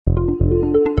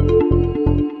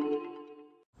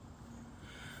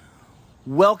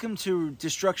Welcome to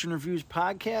Destruction Reviews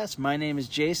Podcast. My name is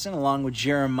Jason, along with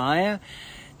Jeremiah.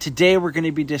 Today we're going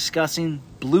to be discussing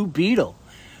Blue Beetle,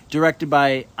 directed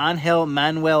by Angel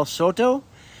Manuel Soto,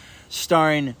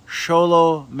 starring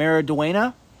Xolo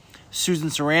Maridueña, Susan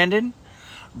Sarandon,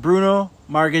 Bruno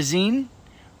Marquezine,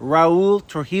 Raul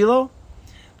Trujillo,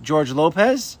 George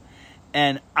Lopez,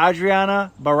 and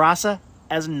Adriana Barraza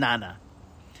as Nana.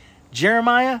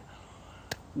 Jeremiah,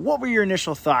 what were your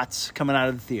initial thoughts coming out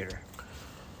of the theater?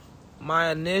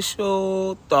 My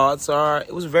initial thoughts are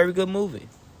it was a very good movie.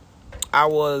 I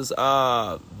was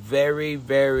very,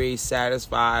 very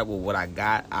satisfied with what I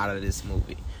got out of this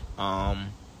movie.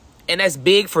 And that's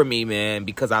big for me, man,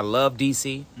 because I love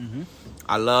DC. Mm-hmm.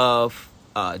 I love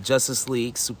Justice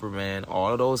League, Superman,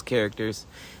 all of those characters.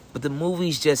 But the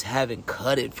movies just haven't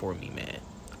cut it for me, man.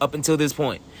 Up until this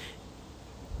point.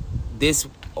 This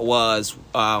was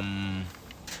one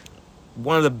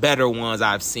of the better ones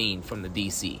I've seen from the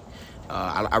DC.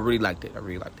 I really liked it.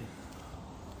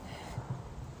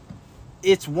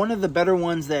 It's one of the better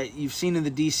ones that you've seen in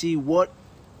the DC. What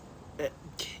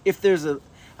if there's a...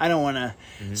 I don't want to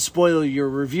spoil your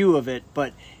review of it,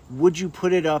 but would you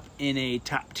put it up in a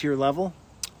top tier level?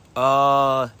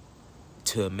 To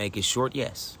make it short,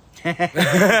 yes. And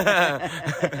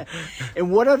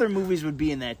what other movies would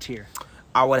be in that tier?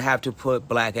 I would have to put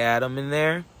Black Adam in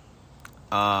there.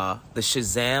 The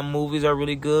Shazam movies are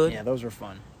really good. Yeah, those are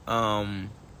fun. And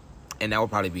that would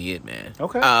probably be it, man.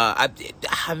 Okay. I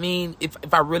mean,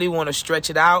 if I really want to stretch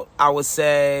it out, I would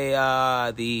say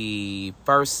the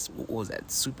first, what was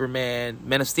that, Superman,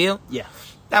 Man of Steel? Yeah.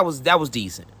 That was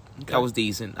decent. Okay. That was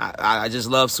decent. I just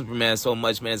love Superman so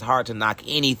much, man. It's hard to knock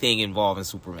anything involving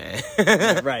Superman.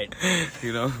 Right.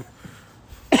 You know?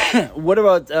 What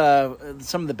about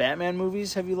some of the Batman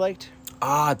movies have you liked?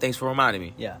 Thanks for reminding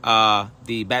me. Yeah.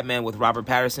 The Batman with Robert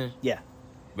Pattinson? Yeah.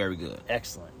 Very good.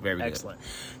 Excellent. Very excellent.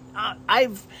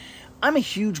 I'm a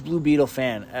huge Blue Beetle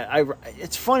fan.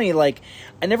 It's funny, like,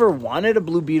 I never wanted a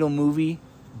Blue Beetle movie,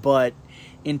 but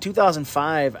in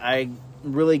 2005, I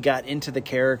really got into the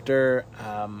character.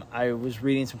 I was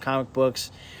reading some comic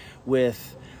books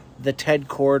with the Ted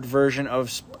Kord version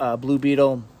of Blue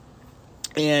Beetle,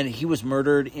 and he was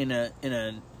murdered in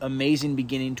an amazing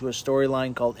beginning to a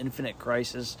storyline called Infinite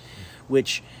Crisis,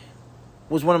 which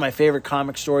was one of my favorite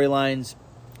comic storylines.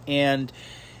 And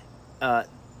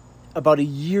about a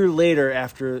year later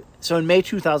so in May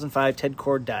 2005, Ted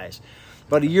Kord dies.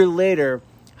 About a year later,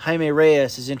 Jaime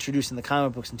Reyes is introduced in the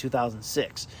comic books in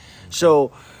 2006.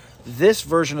 So this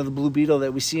version of the Blue Beetle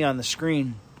that we see on the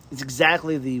screen is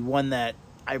exactly the one that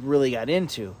I really got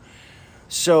into.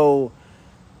 So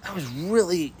I was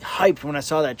really hyped when I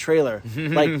saw that trailer.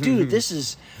 Like, dude,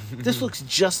 this looks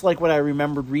just like what I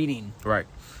remembered reading. Right.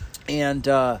 And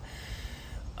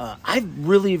I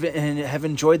really have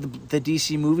enjoyed the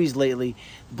DC movies lately.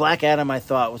 Black Adam, I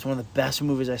thought, was one of the best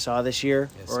movies I saw this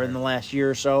year, in the last year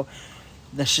or so.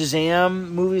 The Shazam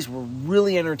movies were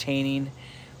really entertaining.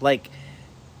 Like,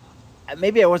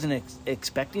 maybe I wasn't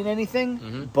expecting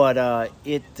anything, but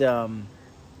it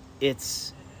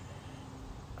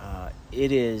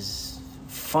is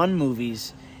fun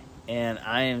movies, and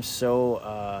I am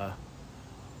so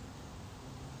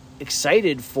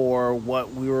excited for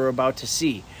what we were about to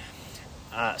see.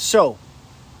 I'm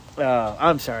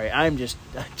sorry. I'm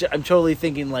totally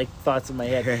thinking like thoughts in my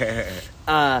head.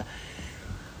 I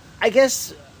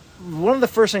guess one of the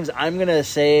first things I'm going to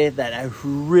say that I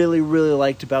really, really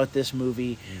liked about this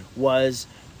movie was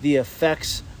the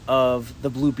effects of the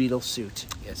Blue Beetle suit.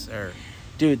 Yes, sir.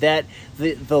 Dude,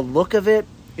 the look of it,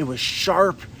 it was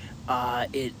sharp.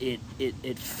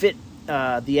 It fit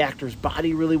the actor's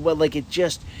body really well. Like, it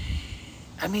just...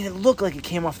 I mean, it looked like it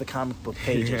came off the comic book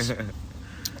pages.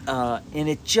 And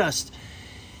it just...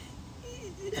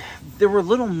 There were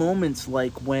little moments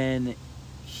like when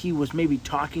he was maybe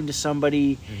talking to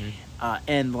somebody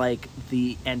and like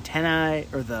the antennae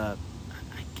or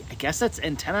I guess that's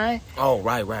antennae. Oh,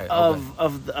 right.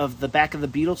 Of the back of the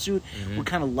Beetle suit would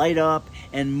kind of light up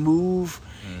and move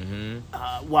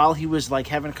while he was like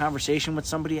having a conversation with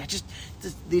somebody.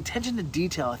 The attention to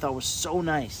detail I thought was so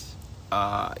nice.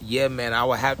 Yeah, man, I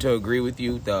would have to agree with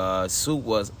you. The suit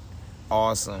was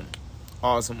awesome.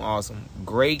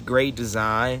 Great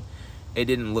design. It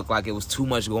didn't look like it was too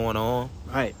much going on.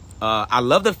 Right. I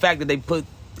love the fact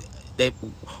that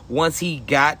once he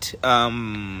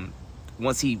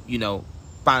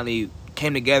finally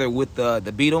came together with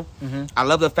the Beetle. I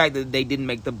love the fact that they didn't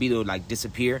make the Beetle like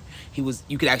disappear.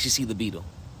 You could actually see the Beetle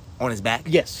on his back.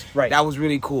 Yes, right. That was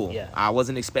really cool. Yeah. I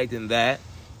wasn't expecting that.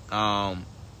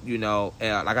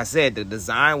 Like I said, the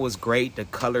design was great. The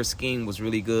color scheme was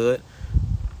really good.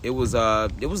 It was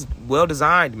well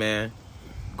designed, man.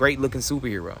 Great looking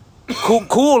superhero.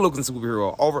 Cool looking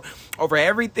superhero. Over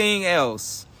everything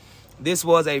else, this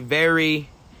was a very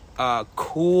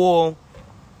cool,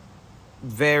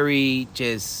 very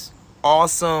just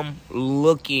awesome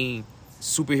looking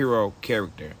superhero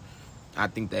character. I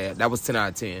think that was 10 out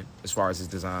of 10 as far as his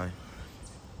design.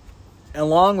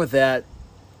 Along with that,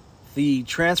 the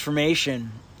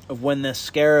transformation of when the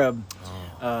Scarab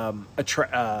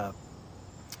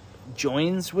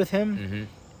joins with him, Mm-hmm.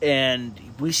 and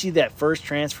we see that first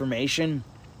transformation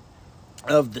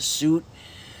of the suit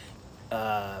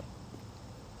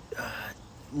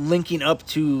linking up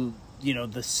to, you know,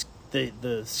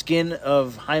 the skin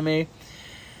of Jaime.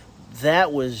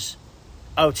 That was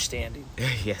outstanding.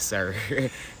 Yes, sir.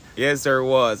 Yes, sir. It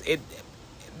was.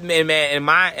 Man. In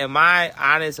my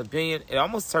honest opinion, it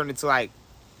almost turned into like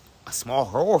a small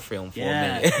horror film for a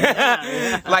minute.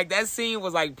 Yeah. Like that scene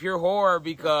was like pure horror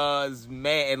because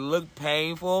man, it looked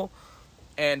painful,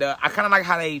 and I kind of like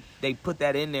how they put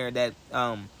that in there. That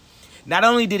not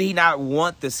only did he not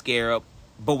want the Scarab,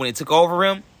 but when it took over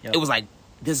him, Yep. it was like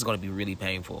this is going to be really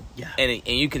painful. Yeah, and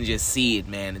you can just see it,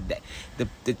 man.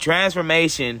 The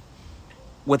transformation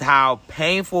with how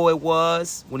painful it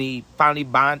was when he finally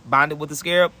bonded with the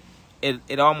Scarab,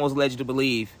 it almost led you to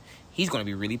believe he's going to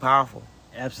be really powerful.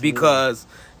 absolutely. Because,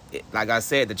 like I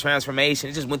said, the transformation,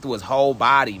 it just went through his whole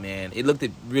body, man. It looked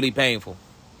really painful.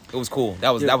 It was cool. That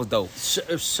was dope.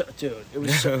 It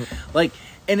was so, like,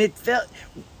 and it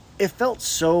felt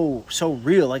so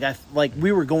real. Like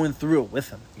we were going through it with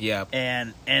him. Yeah.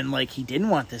 And like he didn't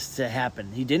want this to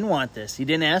happen. He didn't want this. He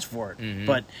didn't ask for it. Mm-hmm.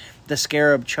 But the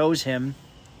Scarab chose him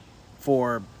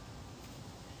for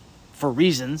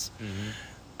reasons. Mm-hmm.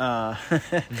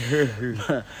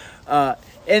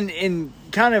 And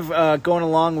kind of going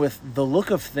along with the look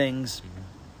of things,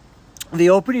 the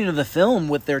opening of the film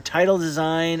with their title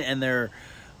design and their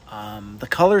the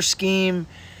color scheme.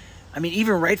 I mean,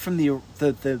 even right from the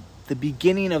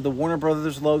beginning of the Warner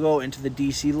Brothers logo into the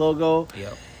DC logo,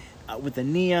 Yep. With the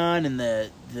neon and the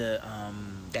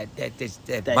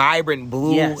that vibrant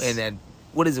blue, yes. and that,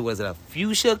 what is it? Was it a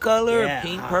fuchsia color? Yeah.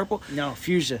 Pink, purple? No,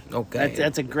 fuchsia. Okay.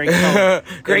 That's a great color.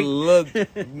 Great. It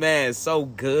looked, man, so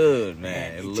good,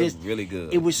 man. It looked just really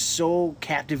good. It was so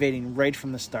captivating right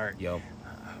from the start. Yo.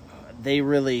 They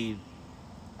really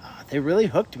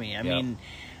hooked me. I Yep. mean,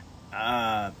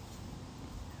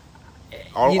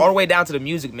 all the way down to the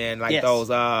music, man. Like Yes.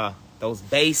 those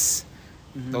bass,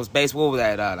 those bass. What was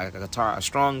that? Like a guitar, a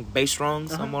strong bass strong.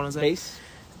 Something on say. bass.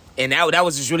 And that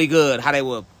was just really good. How they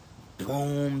would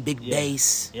boom, big Yeah.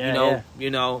 bass. Yeah, you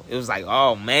know. It was like,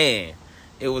 oh man,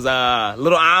 it was a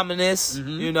little ominous.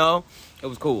 You know, it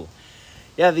was cool.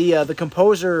 Yeah, the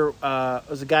composer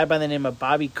was a guy by the name of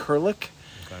Bobby Kurlick.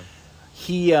 Okay.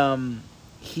 He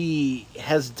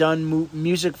has done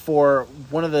music for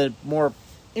one of the more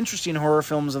interesting horror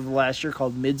films of the last year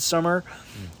called Midsummer,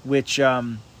 which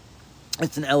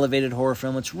it's an elevated horror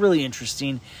film. It's really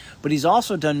interesting. But he's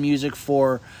also done music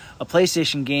for a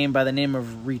PlayStation game by the name of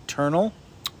Returnal.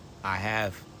 I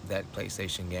have that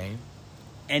PlayStation game.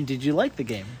 And did you like the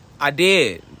game? I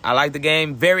did. I like the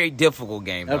game. Very difficult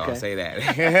game, though. Okay. I'll say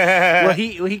that. Well,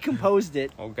 he composed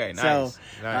it. Okay, nice. So,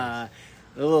 nice.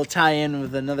 a little tie-in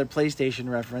with another PlayStation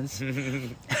reference.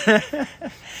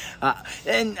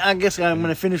 And I guess I'm going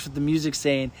to finish with the music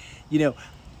saying, you know,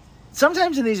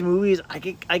 sometimes in these movies, I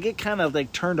get kind of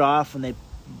like turned off when they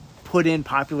put in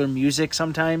popular music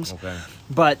sometimes. Okay.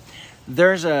 But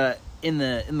there's in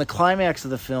the climax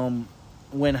of the film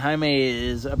when Jaime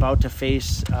is about to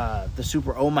face the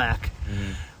Super OMAC,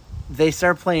 they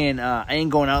start playing "I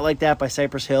Ain't Going Out Like That" by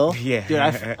Cypress Hill. Yeah.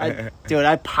 Dude,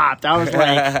 I popped. I was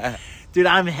like, dude,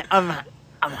 I'm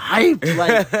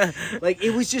hyped. Like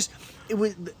it was.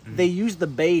 They used the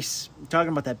bass.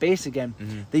 Talking about that bass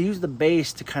again. They used the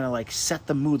bass to kind of like set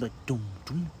the mood, like doom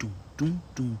doom doom doom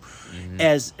doom,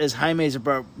 as Jaime's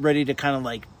about ready to kind of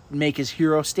like make his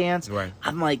hero stance. Right.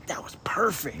 I'm like, that was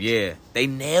perfect. Yeah, they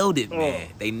nailed it, man.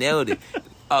 They nailed it.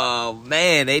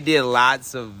 Man, they did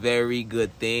lots of very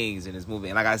good things in this movie.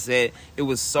 And like I said, it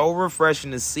was so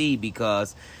refreshing to see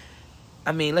because,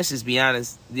 I mean, let's just be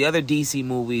honest. The other DC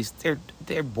movies,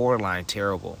 they're borderline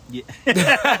terrible. Yeah.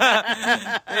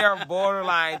 They are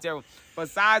borderline terrible.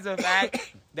 Besides the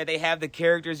fact that they have the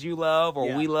characters you love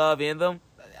or we love in them,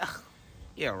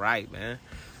 yeah, right, man.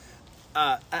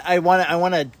 I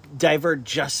want to divert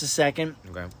just a second.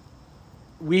 Okay.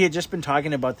 We had just been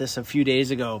talking about this a few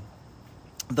days ago.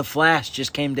 The Flash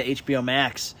just came to HBO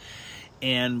Max,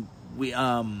 and we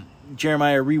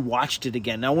Jeremiah rewatched it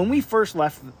again. Now, when we first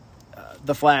left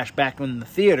The Flash back in the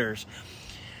theaters,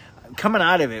 coming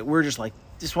out of it, we're just like,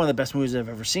 just one of the best movies I've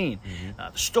ever seen.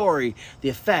 The story, the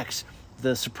effects,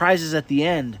 the surprises at the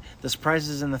end, the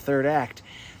surprises in the third act.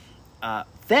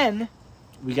 Then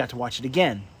we got to watch it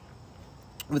again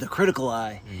with a critical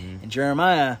eye. And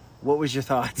Jeremiah, what was your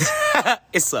thoughts?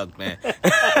 It sucked, man.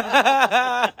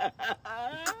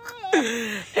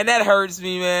 And that hurts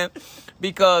me, man,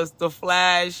 because The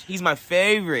Flash, he's my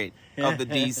favorite of the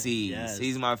DCs. Yes.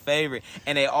 He's my favorite.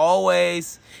 And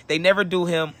they never do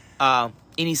him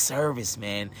any service,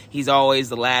 man. He's always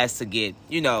the last to get,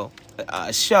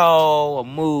 a show, a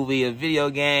movie, a video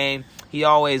game. He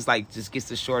always, just gets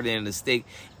the short end of the stick.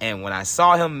 And when I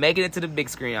saw him making it to the big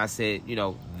screen, I said,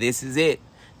 this is it.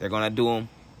 They're going to do him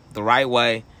the right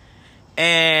way.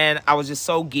 And I was just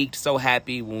so geeked, so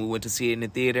happy when we went to see it in the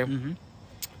theater.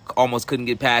 Almost couldn't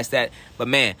get past that. But,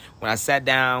 man, when I sat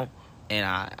down and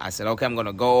I said, okay, I'm going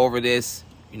to go over this,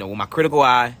 with my critical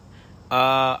eye,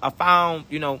 I found,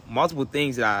 multiple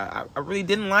things that I really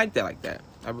didn't like that.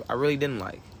 I really didn't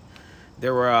like.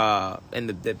 There were,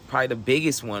 and probably the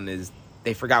biggest one is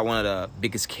they forgot one of the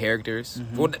biggest characters.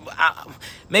 Well,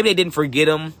 maybe they didn't forget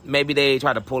him. Maybe they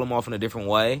tried to pull him off in a different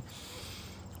way.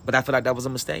 But I feel like that was a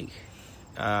mistake.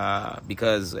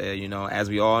 Because, as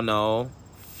we all know,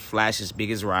 Flash's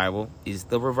biggest rival is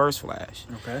the Reverse Flash.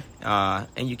 Okay.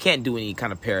 And you can't do any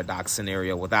kind of paradox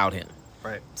scenario without him.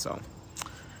 Right. So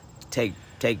take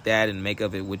that and make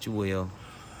of it what you will.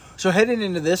 So heading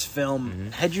into this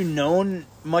film, had you known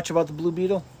much about the Blue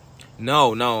Beetle?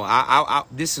 No.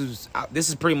 This is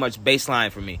pretty much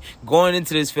baseline for me. Going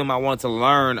into this film, I wanted to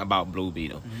learn about Blue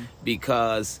Beetle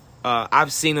because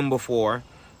I've seen him before.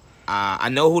 I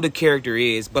know who the character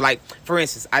is, but for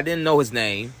instance, I didn't know his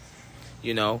name.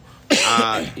 There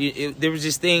was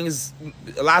just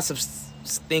lots of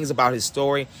things about his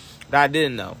story that I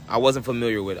didn't know. I wasn't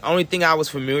familiar with. The only thing I was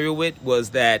familiar with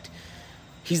was that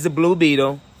he's the Blue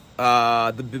Beetle.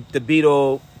 The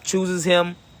Beetle chooses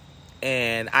him,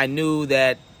 and I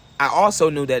also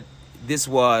knew that this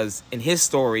was, in his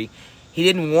story, he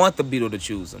didn't want the Beetle to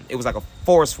choose him. It was like a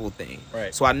forceful thing.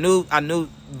 Right. So I knew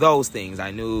those things.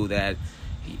 I knew that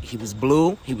he was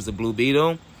blue. He was a Blue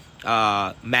Beetle,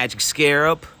 magic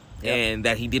scarab, and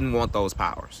that he didn't want those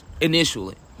powers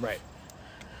initially. Right.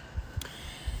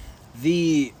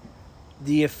 The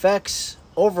effects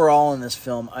overall in this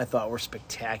film, I thought, were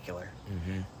spectacular.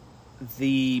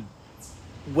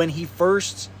 When he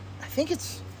first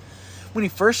gets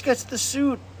the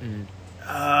suit,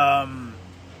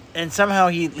 and somehow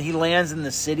he lands in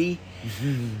the city,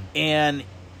 and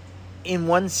in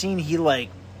one scene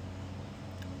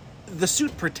the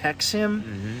suit protects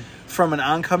him from an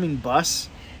oncoming bus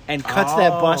and cuts that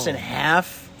bus in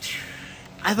half.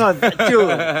 I thought,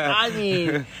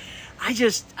 dude, I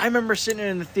remember sitting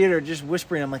in the theater just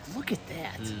whispering, I'm like, look at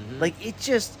that.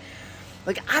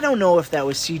 I don't know if that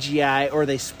was CGI or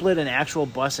they split an actual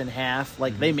bus in half.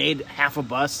 They made half a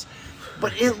bus,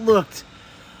 but it looked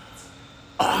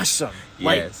awesome.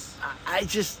 Yes.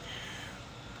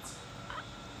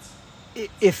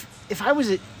 If I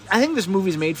was, I think this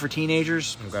movie's made for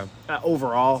teenagers. Okay.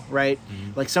 Overall, right?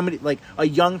 Somebody, a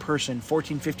young person,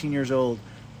 14, 15 years old,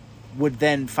 would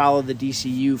then follow the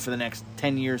DCU for the next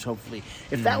 10 years, hopefully.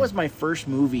 If that was my first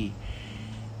movie,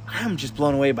 I'm just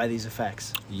blown away by these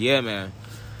effects. Yeah, man.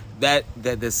 That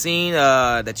the scene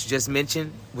that you just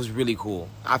mentioned was really cool.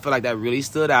 I feel like that really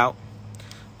stood out.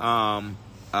 And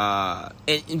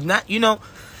not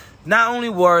only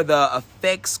were the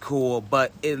effects cool,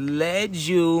 but it led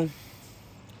you.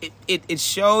 It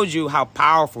showed you how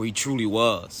powerful he truly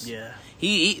was. Yeah.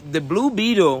 The Blue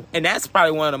Beetle, and that's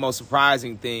probably one of the most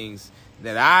surprising things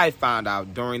that I found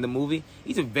out during the movie.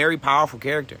 He's a very powerful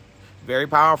character. Very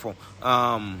powerful.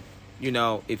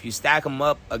 If you stack him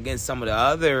up against some of the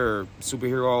other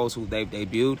superheroes who they've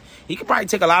debuted, he could probably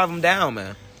take a lot of them down,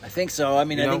 man. I think so. I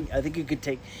think you could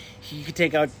take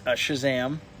out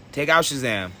Shazam. Take out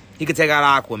Shazam. He could take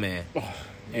out Aquaman. Oh,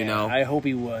 yeah, I hope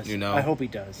he was. I hope he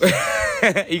does.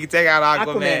 He could take out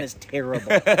Aquaman. Aquaman is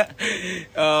terrible.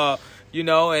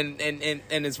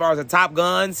 And as far as the Top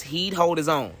Guns, he'd hold his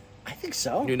own. I think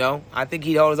so. I think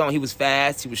he'd hold his own. He was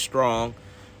fast. He was strong.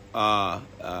 And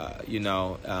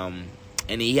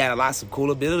he had lots of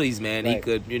cool abilities, man. Right. He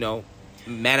could,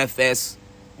 manifest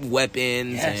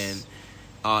weapons and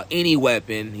any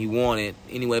weapon he wanted.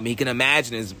 Any weapon he can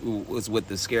imagine is what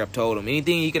the Scarab told him.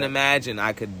 Anything he can imagine,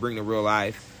 I could bring to real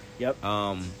life. Yep.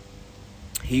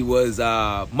 He was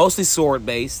mostly sword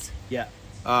based. Yeah.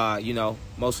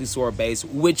 Mostly sword based,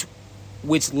 which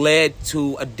led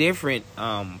to a different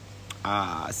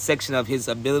section of his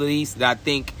abilities that I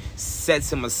think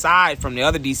sets him aside from the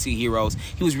other DC heroes.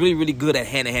 He was really, really good at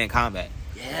hand-to-hand combat.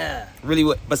 Yeah.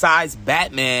 Really, besides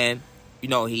Batman, you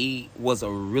know, he was a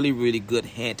really, really good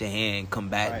hand-to-hand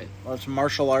combatant. Right. Well, it's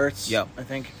martial arts. Yep. I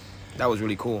think. That was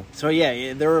really cool. So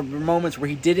yeah, there were moments where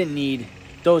he didn't need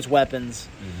those weapons,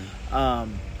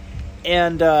 and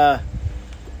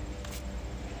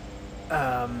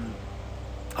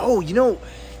you know,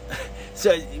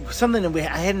 so something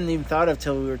that I hadn't even thought of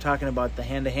till we were talking about the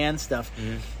hand-to-hand stuff.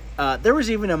 There was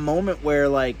even a moment where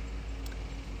like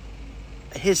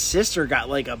his sister got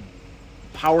like a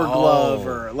power glove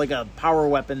or like a power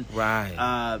weapon,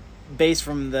 right? Based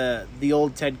from the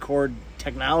old Ted Cord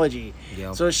technology.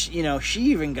 Yep. So she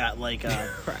even got like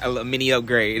a mini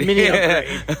upgrade.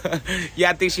 Yeah,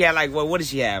 I think she had like what did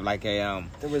she have? Like a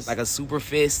like a super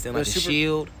fist and like a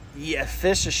shield. Yeah,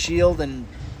 fist, a shield, and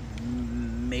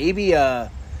maybe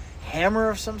a hammer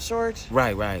of some sort.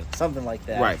 Right. Something like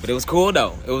that. Right, but it was cool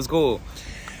though. It was cool.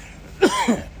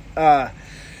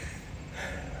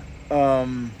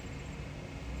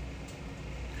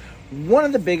 One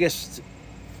of the biggest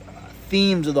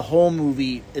themes of the whole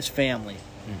movie is family.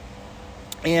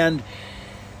 And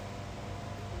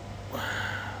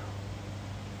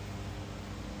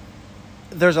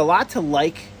there's a lot to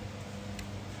like.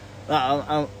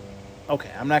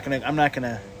 Okay, I'm not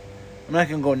gonna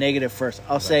go negative first.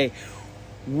 I'll say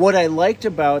what I liked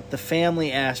about the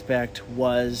family aspect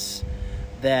was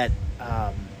that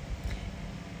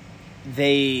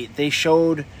they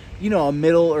showed, you know, a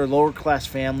middle or lower class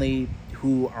family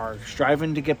who are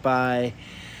striving to get by,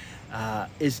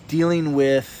 is dealing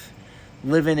with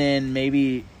living in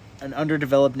maybe an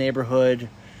underdeveloped neighborhood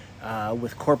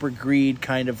with corporate greed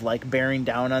kind of like bearing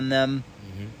down on them.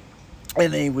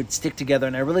 And they would stick together,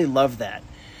 and I really love that.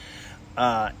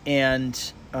 I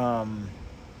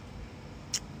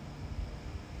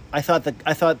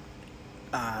thought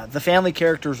the family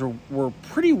characters were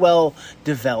pretty well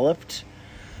developed.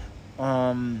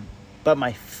 But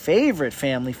my favorite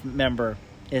family member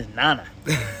is Nana.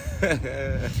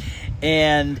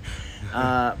 And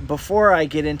before I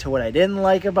get into what I didn't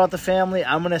like about the family,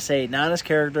 I'm going to say Nana's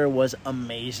character was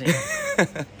amazing.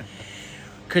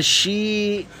 Because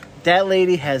that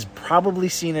lady has probably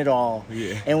seen it all.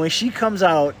 Yeah. And when she comes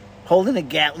out holding a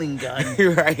Gatling gun,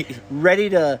 right, ready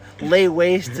to lay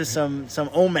waste to some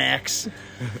Omax,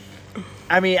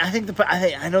 I mean,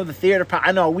 I know the theater.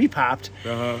 I know we popped,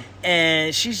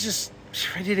 and she's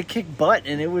ready to kick butt,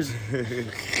 and it was.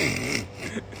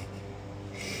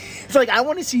 It's like I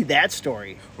want to see that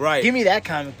story. Right, give me that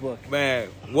comic book. Man,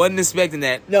 wasn't expecting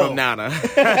that from Nana.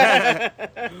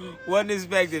 Wasn't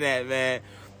expecting that, man.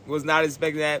 Was not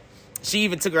expecting that. She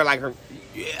even took her like her.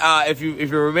 If you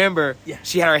remember,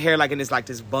 she had her hair like in this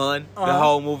bun the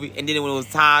whole movie, and then when it was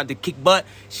time to kick butt,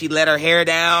 she let her hair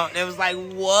down. And it was like,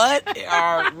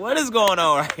 what is going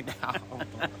on right now?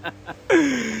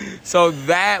 So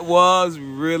that was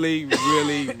really,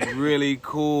 really, really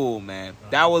cool, man.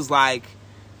 That was like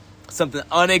something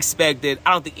unexpected.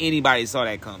 I don't think anybody saw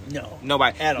that coming. No,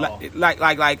 nobody at all.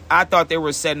 Like I thought they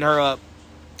were setting her up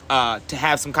to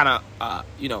have some kind of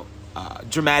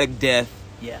dramatic death.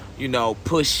 Yeah. You know,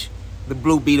 push the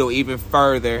Blue Beetle even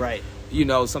further. Right. You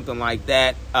know, something like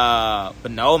that.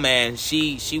 But no, man,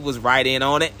 she was right in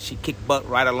on it. She kicked butt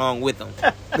right along with them.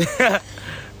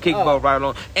 Kicked butt right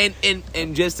along.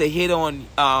 And just to hit on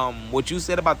what you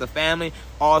said about the family,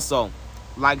 also,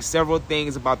 like several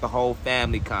things about the whole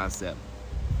family concept.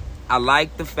 I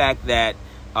like the fact that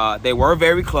they were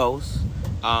very close.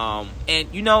 And,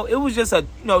 you know, it was just a,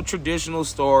 traditional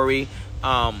story.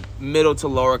 Middle to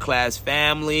lower class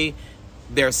family.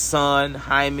 Their son,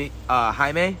 Jaime.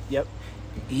 Yep.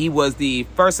 He was the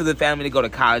first of the family to go to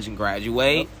college and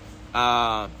graduate. Yep.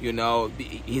 While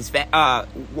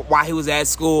he was at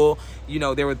school,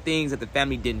 there were things that the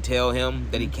family didn't tell him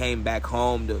that he came back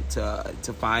home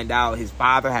to find out. His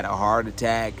father had a heart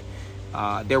attack.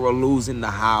 They were losing the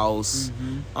house.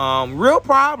 Real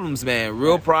problems, man.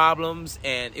 Real problems.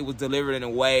 And it was delivered in a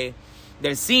way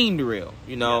that seemed real,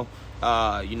 Yeah.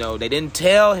 They didn't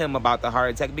tell him about the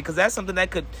heart attack because that's something that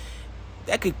could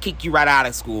kick you right out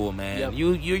of school, man.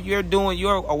 Yep.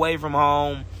 You're away from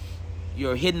home,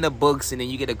 you're hitting the books, and then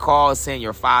you get a call saying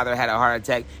your father had a heart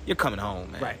attack. You're coming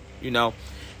home, man. Right.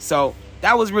 So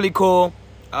that was really cool.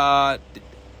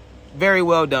 Very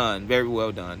well done. Very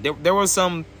well done. There were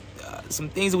some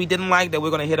things that we didn't like that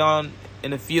we're gonna hit on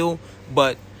in a few,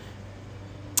 but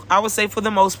I would say for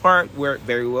the most part, we're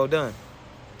very well done.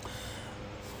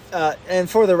 And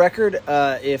for the record,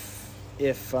 if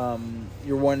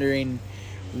you're wondering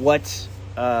what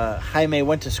Jaime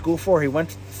went to school for, he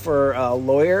went for a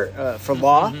lawyer, for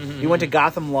law. He went to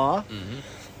Gotham Law.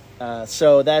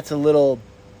 So that's a little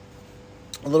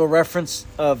a little reference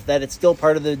of that it's still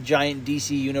part of the giant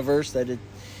DC universe, that it,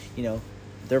 you know,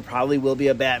 there probably will be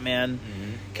a Batman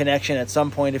connection at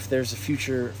some point if there's a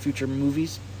future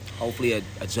movies. Hopefully a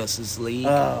Justice League.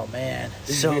 Oh man,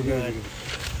 so good.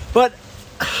 But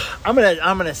I'm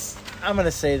gonna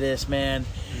say this, man.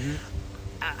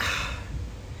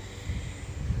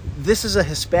 This is a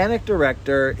Hispanic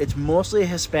director. It's mostly a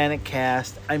Hispanic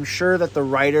cast. I'm sure that the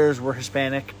writers were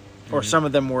Hispanic, or some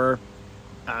of them were.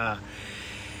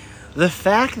 The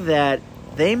fact that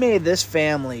they made this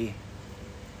family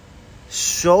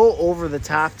so over the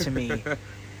top to me.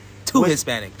 Too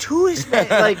Hispanic.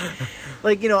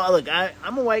 Like, you know, look,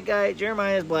 I'm a white guy.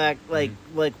 Jeremiah's black. Like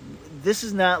this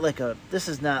is not like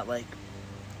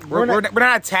we're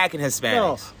not attacking Hispanics.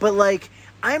 No, but like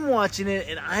I'm watching it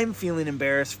and I'm feeling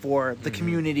embarrassed for the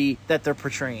community that they're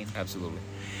portraying. Absolutely.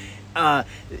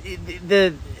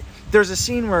 There's a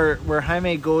scene where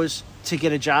Jaime goes to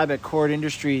get a job at Cord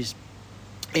Industries,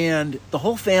 and the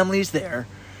whole family's there.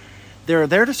 They're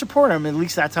there to support him. At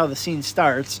least that's how the scene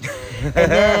starts. And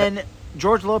then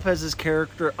George Lopez's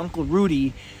character, Uncle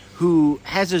Rudy, who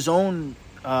has his own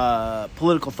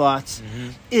political thoughts,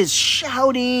 is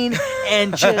shouting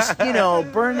and just, you know,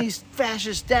 burn these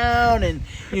fascists down, and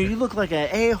you know, you look like an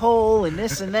a-hole and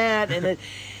this and that,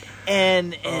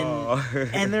 and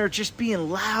they're just being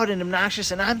loud and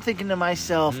obnoxious, and I'm thinking to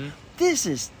myself, this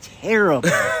is terrible.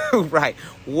 Right.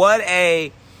 What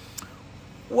a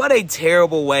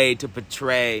terrible way to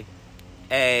portray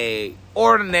a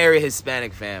ordinary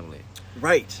Hispanic family.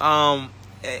 Right.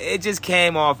 It just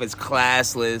came off as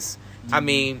classless. I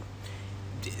mean,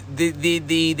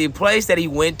 the place that he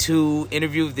went to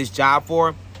interview this job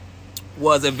for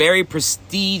was a very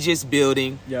prestigious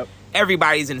building. Yep.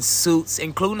 Everybody's in suits,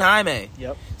 including Jaime.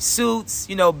 Yep. Suits,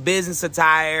 you know, business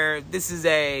attire. This is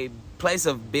a place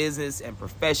of business and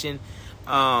profession.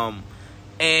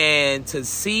 And to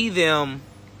see them,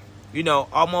 you know,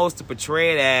 almost to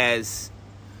portray it as,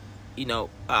 you know,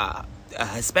 a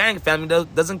Hispanic family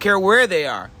doesn't care where they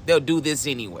are. They'll do this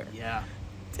anywhere. Yeah.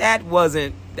 That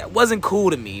wasn't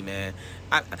cool to me, man.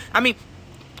 I mean,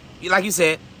 like you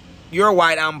said, you're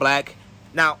white, I'm black.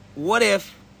 Now, what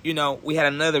if, you know, we had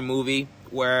another movie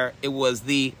where it was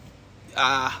the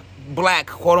black,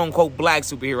 quote unquote, black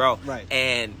superhero, right?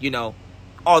 And you know,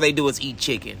 all they do is eat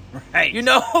chicken, right? You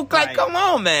know, like, right. Come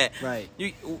on, man, right?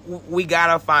 We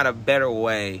gotta find a better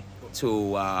way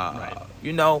to,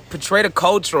 you know, portray the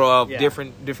culture of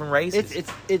different races.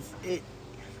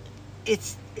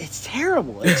 It's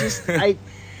terrible. It's just I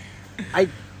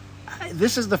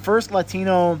this is the first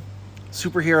Latino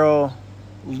superhero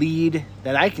lead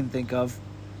that I can think of.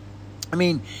 I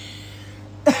mean,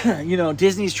 you know,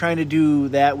 Disney's trying to do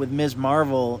that with Ms.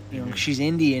 Marvel. You know, she's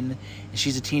Indian and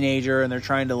she's a teenager, and they're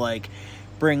trying to like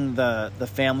bring the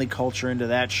family culture into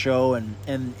that show. And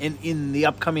in the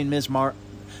upcoming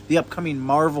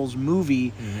Marvel's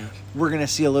movie, we're gonna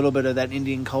see a little bit of that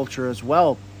Indian culture as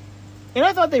well. And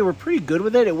I thought they were pretty good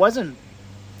with it. It wasn't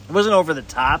over the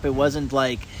top. It wasn't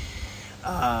like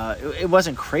it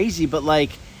wasn't crazy, but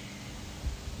like,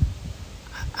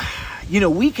 you know,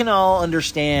 we can all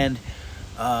understand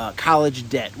college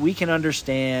debt. We can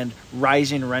understand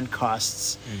rising rent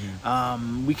costs.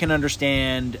 We can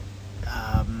understand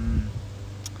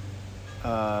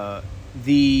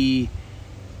the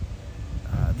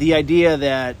idea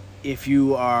that if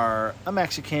you are a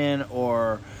Mexican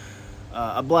or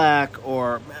a black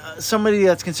or somebody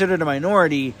that's considered a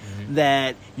minority,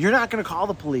 that you're not going to call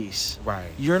the police. Right.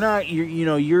 You're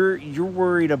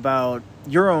worried about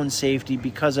your own safety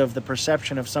because of the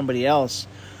perception of somebody else.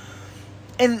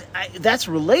 And that's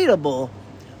relatable,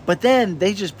 but then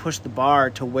they just pushed the bar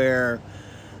to where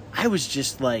I was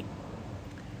just like,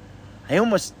 I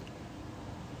almost,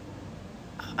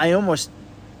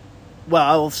 well,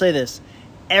 I will say this.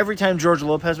 Every time George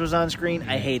Lopez was on screen,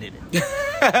 I hated it.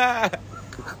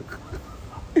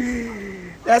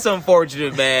 That's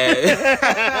unfortunate,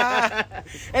 man.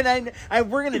 And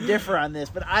we're going to differ on this,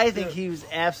 but I think he was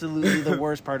absolutely the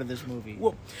worst part of this movie.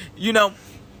 Well, you know,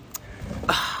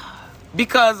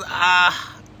 because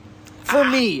for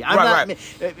me, right.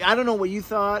 I don't know what you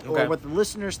thought or what the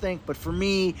listeners think, but for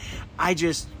me, I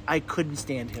couldn't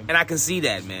stand him. And I can see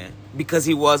that, man, because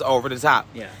he was over the top.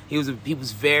 Yeah. He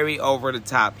was very over the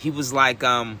top. He was like,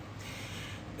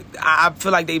 I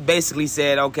feel like they basically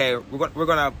said, okay, we're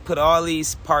gonna put all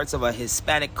these parts of a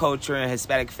Hispanic culture and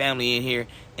Hispanic family in here,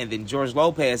 and then George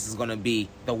Lopez is gonna be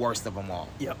the worst of them all.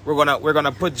 Yep. We're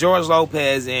gonna put George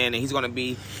Lopez in, and he's gonna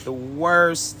be the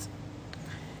worst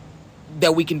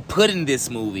that we can put in this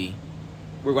movie.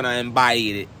 We're gonna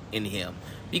embody it in him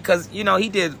because, you know, he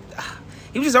did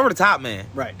he was just over the top, man.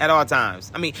 Right. At all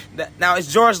times. I mean, now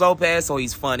it's George Lopez, so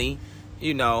he's funny.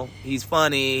 You know, he's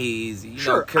funny. He's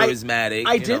Sure. charismatic.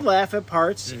 I did laugh at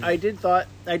parts. Mhm.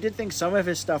 I did think some of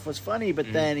his stuff was funny,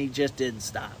 but then he just didn't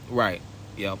stop. Right.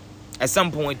 Yep. At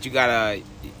some point, you gotta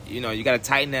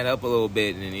tighten that up a little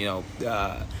bit, and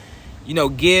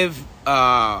give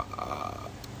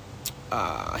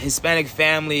Hispanic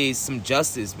families some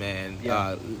justice, man.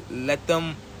 Yeah. Let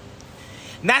them,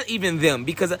 not even them,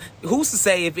 because who's to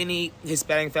say if any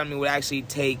Hispanic family would actually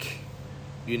take,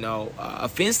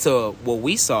 offense to what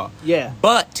we saw. Yeah.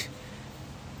 But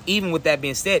even with that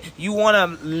being said, you want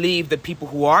to leave the people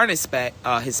who aren't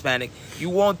Hispanic, you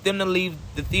want them to leave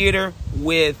the theater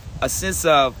with a sense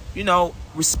of,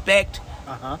 respect.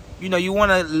 Uh-huh. You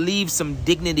want to leave some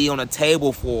dignity on the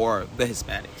table for the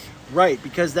Hispanics. Right,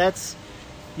 because that's,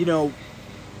 in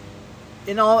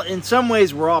some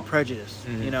ways we're all prejudiced,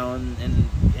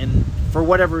 and for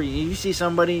whatever you see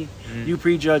somebody, you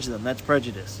prejudge them. That's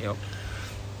prejudice. Yep.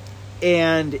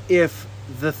 And if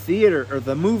the theater or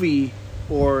the movie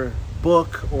or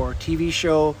book or TV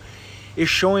show is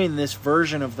showing this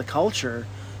version of the culture,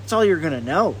 that's all you're gonna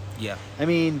know. Yeah. I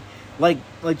mean, like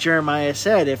Jeremiah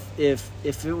said, if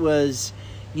it was,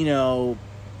 a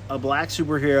black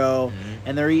superhero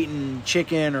and they're eating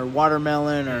chicken or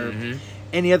watermelon or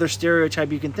any other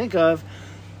stereotype you can think of,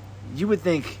 you would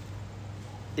think,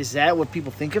 is that what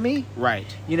people think of me? Right.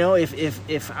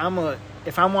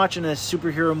 If I'm watching a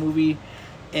superhero movie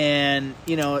and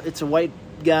it's a white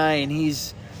guy and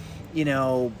he's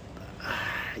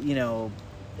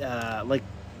like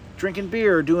drinking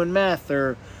beer or doing meth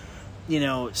or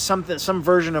some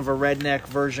version of a redneck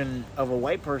version of a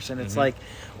white person, it's like,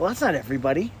 well, that's not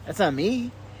everybody, that's not me.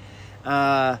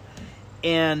 And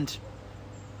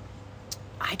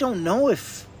I don't know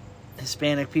if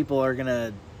Hispanic people are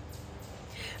gonna,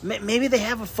 maybe they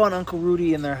have a fun Uncle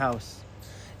Rudy in their house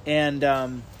and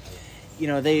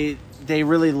they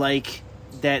really like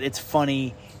that it's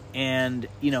funny, and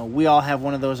we all have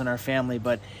one of those in our family,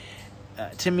 but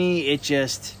to me it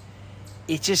just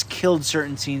killed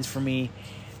certain scenes for me,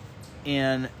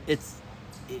 and it's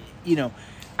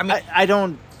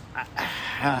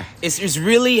it's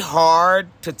really hard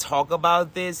to talk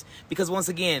about this because once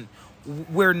again,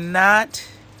 we're not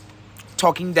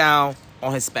talking down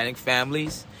on Hispanic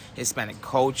families, Hispanic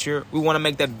culture. We want to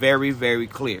make that very, very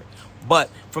clear. But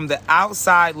from the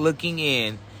outside looking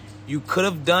in, you could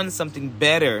have done something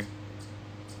better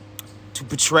to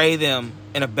portray them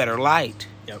in a better light.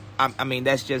 Yep. I mean,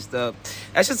 that's just the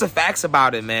facts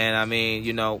about it, man. I mean,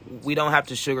 we don't have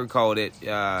to sugarcoat it.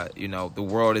 The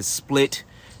world is split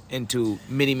into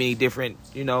many, many different,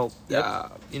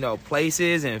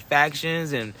 places and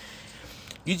factions, and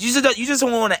you just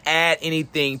don't want to add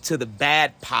anything to the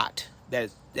bad pot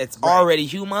that's already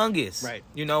humongous. Right.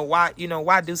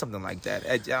 Why do something like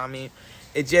that? I mean,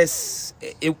 I guess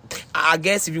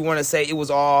if you want to say it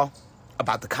was all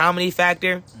about the comedy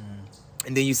factor,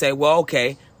 and then you say, well,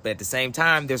 okay, but at the same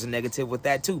time, there's a negative with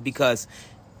that too, because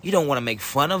you don't want to make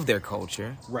fun of their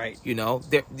culture. Right.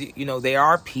 They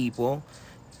are people,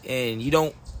 and you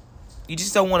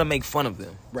just don't want to make fun of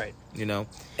them. Right.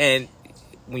 And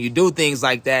when you do things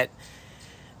like that,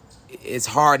 it's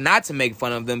hard not to make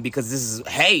fun of them because this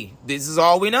is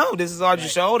all we know. This is all you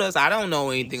showed us. I don't know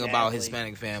anything about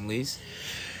Hispanic families.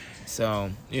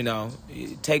 So,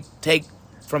 take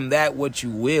from that what you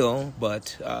will,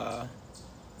 but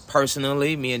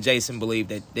personally, me and Jason believe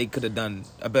that they could have done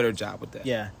a better job with that.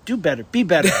 Yeah, do better. Be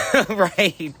better.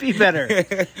 Right. Be better.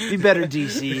 Be better,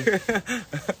 DC.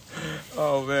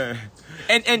 Oh, man.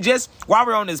 And just while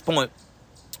we're on this point,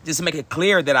 just to make it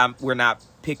clear that we're not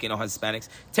picking on Hispanics,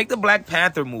 take the Black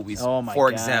Panther movies,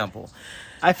 for example.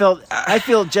 I feel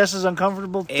just as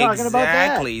uncomfortable talking about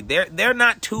that. Exactly. They're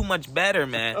not too much better,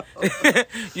 man.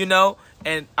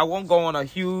 And I won't go on a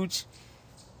huge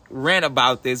rant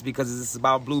about this because it's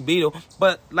about Blue Beetle,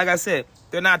 but like I said,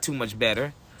 they're not too much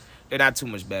better.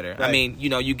 Right. I mean,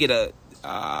 you get a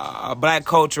black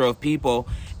culture of people,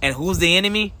 and who's the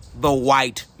enemy? The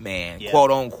white man,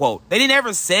 quote unquote. They didn't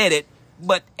ever said it,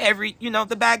 but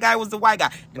the bad guy was the white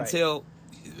guy until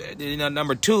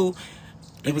number two,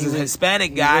 he was a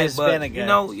Hispanic guy.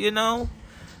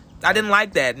 I didn't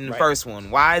like that in the first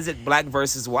one. Why is it black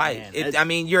versus white?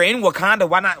 You're in Wakanda.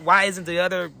 Why not? Why isn't the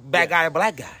other bad guy a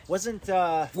black guy? Wasn't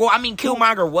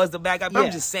Killmonger was the bad guy, but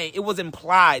I'm just saying it was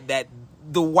implied that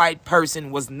the white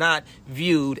person was not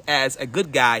viewed as a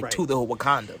good guy to the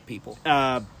Wakanda people.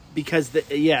 Because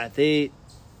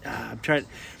I'm trying.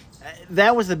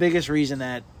 That was the biggest reason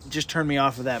that just turned me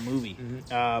off of that movie.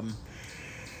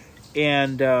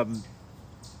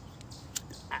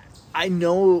 I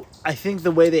know. I think the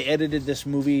way they edited this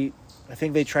movie, I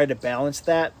think they tried to balance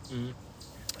that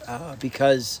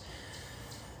because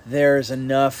there's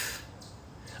enough.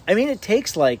 I mean, it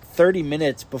takes like 30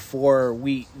 minutes before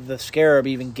the scarab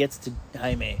even gets to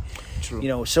Jaime. True. You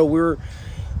know, so we're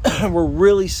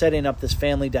really setting up this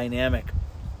family dynamic,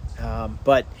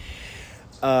 but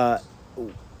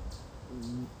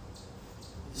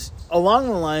along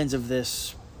the lines of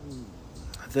this,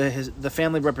 the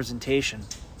family representation.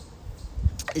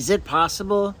 Is it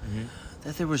possible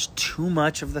that there was too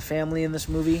much of the family in this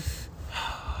movie?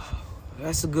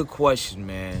 That's a good question,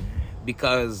 man.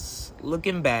 Because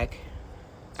looking back,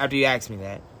 after you asked me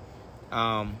that,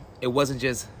 it wasn't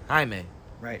just Jaime.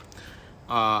 Right.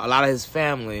 A lot of his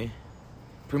family,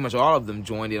 pretty much all of them,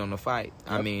 joined in on the fight.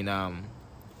 Yep. I mean,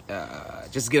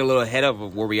 just to get a little ahead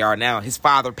of where we are now, his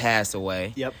father passed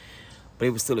away. Yep. But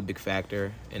he was still a big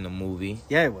factor in the movie.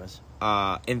 Yeah, it was.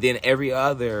 And then every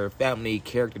other family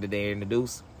character that they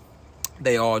introduced,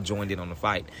 they all joined in on the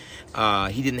fight.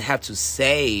 He didn't have to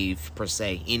save, per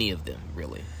se, any of them,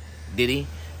 really. Did he?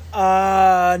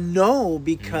 No,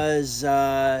 because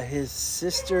his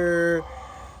sister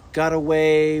got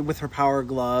away with her power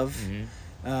glove.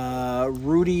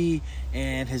 Rudy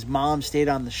and his mom stayed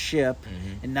on the ship,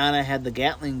 and Nana had the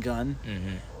Gatling gun.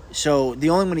 So the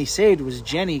only one he saved was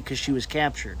Jenny because she was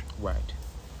captured. Right.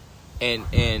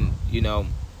 And you know,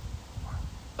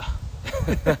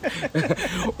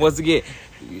 once again,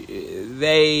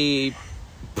 they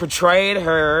portrayed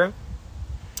her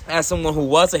as someone who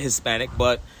was a Hispanic,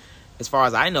 but as far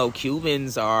as I know,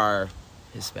 Cubans are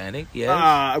Hispanic.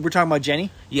 Yes. We're talking about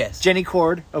Jenny? Yes. Jenny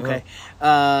Cord. Okay.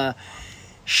 I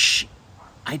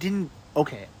didn't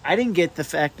get the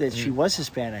fact that she was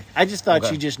Hispanic. I just thought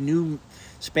she just knew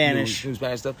Spanish. Knew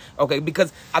Spanish stuff. Okay,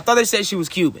 because I thought they said she was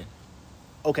Cuban.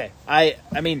 Okay. I'm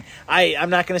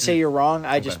not going to say you're wrong.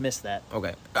 I just missed that.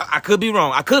 Okay. I could be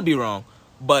wrong.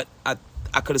 But I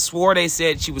could have swore they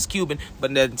said she was Cuban, but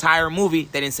in the entire movie,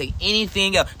 they didn't say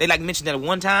anything else. They mentioned that at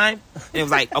one time, and it was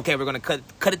like, okay, we're going to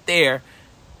cut it there.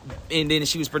 And then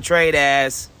she was portrayed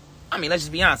as, let's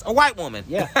just be honest, a white woman.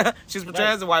 Yeah. She was portrayed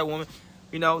as a white woman,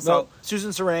 so.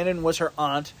 Susan Sarandon was her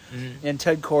aunt, and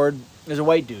Ted Cord is a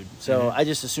white dude. So I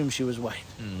just assumed she was white.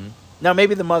 Now,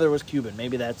 maybe the mother was Cuban.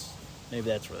 Maybe that's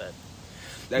for that.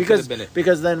 That could have been it.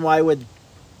 Because then why would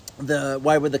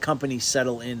the company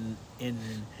settle in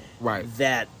right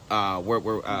that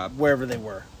wherever they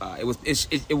were?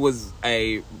 It was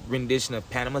a rendition of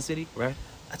Panama City, right?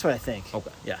 That's what I think.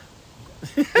 Okay. Yeah.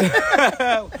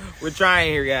 We're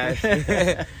trying here, guys.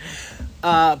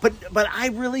 But I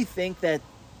really think that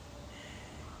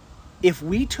if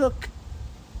we took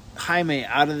Jaime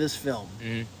out of this film,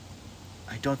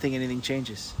 I don't think anything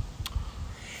changes.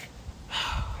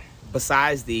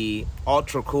 Besides the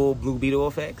ultra cool Blue Beetle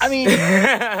effects?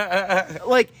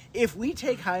 If we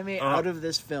take Jaime out of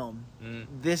this film,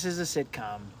 this is a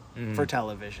sitcom for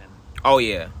television. Oh,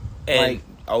 yeah.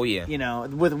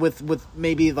 With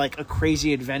maybe like a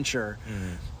crazy adventure.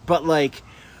 But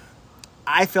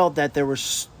I felt that there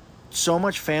was so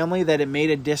much family that it made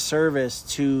a disservice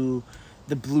to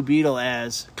the Blue Beetle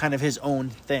as kind of his own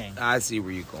thing. I see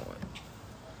where you're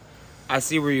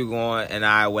going, and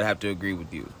I would have to agree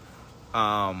with you.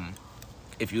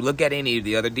 If you look at any of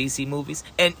the other DC movies,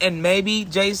 and maybe,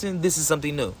 Jason, this is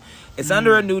something new. It's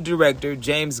under a new director,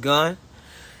 James Gunn.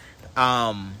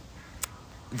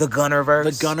 The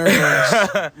Gunnerverse. The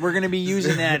Gunnerverse. We're going to be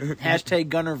using that hashtag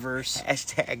Gunnerverse.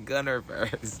 Hashtag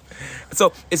Gunnerverse.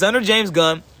 So, it's under James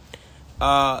Gunn.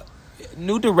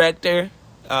 New director,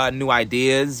 new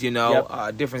ideas,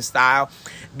 different style.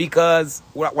 Because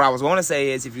what I was going to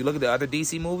say is, if you look at the other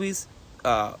DC movies,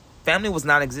 family was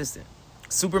non-existent.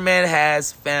 Superman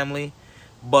has family,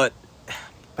 but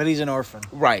he's an orphan.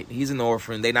 Right, he's an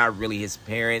orphan. They're not really his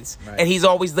parents. Right. And he's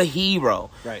always the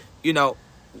hero. Right.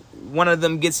 One of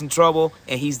them gets in trouble,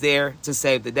 and he's there to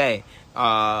save the day.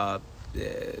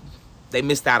 They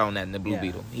missed out on that in the Blue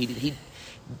Beetle.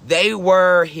 They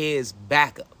were his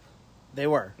backup. They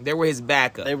were his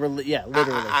backup. They were, literally.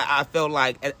 I felt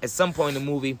like at some point in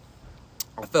the movie,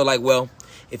 I felt like, well,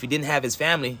 if he didn't have his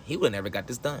family, he would have never got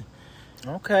this done.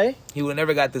 Okay. He would have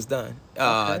never got this done.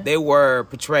 Okay. They were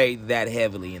portrayed that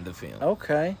heavily in the film.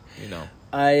 Okay.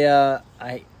 I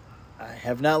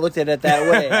have not looked at it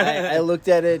that way. I looked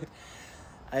at it.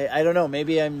 I don't know.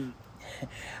 Maybe I'm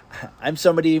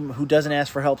somebody who doesn't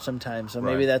ask for help sometimes. So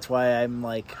maybe that's why I'm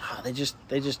like, there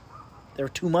were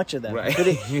too much of them. Right.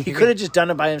 He could have just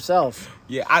done it by himself.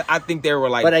 Yeah, I think they were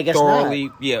but I guess thoroughly.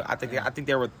 Not. Yeah, I think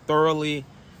they were thoroughly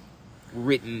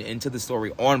written into the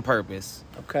story on purpose.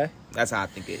 Okay. That's how I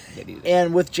think they did it.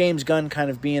 And with James Gunn kind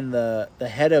of being the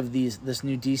head of this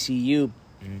new DCU,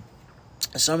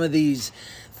 some of these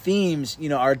themes, you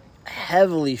know, are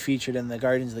heavily featured in the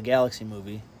Guardians of the Galaxy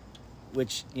movie,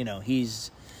 which, you know,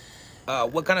 he's...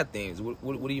 what kind of things?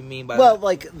 What do you mean by well, that?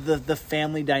 like the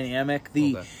family dynamic,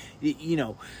 you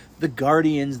know, the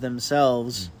Guardians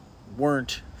themselves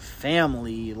weren't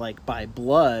family, like, by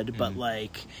blood, but,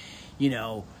 like, you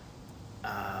know,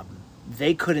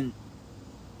 they couldn't...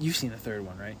 You've seen the third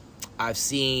one, right? I've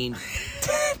seen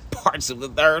parts of the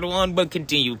third one, but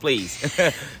continue, please.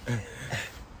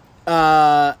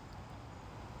 They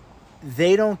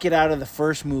don't get out of the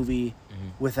first movie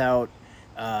without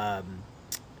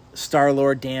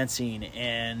Star-Lord dancing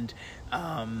and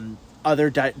other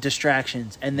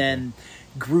distractions, and then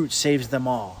Groot saves them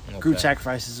all. Okay. Groot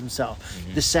sacrifices himself.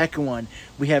 The second one,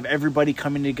 we have everybody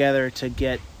coming together to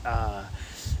get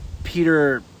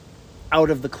Peter out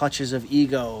of the clutches of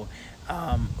Ego,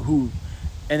 and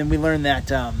then we learn that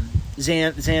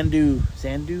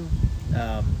Zandu,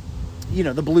 you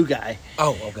know, the blue guy.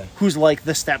 Oh, okay. Who's like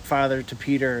the stepfather to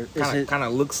Peter. Kind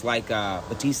of looks like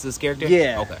Batista's character?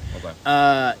 Yeah. Okay.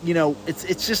 You know,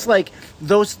 it's just like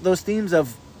those themes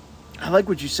of, I like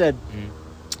what you said.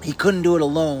 He couldn't do it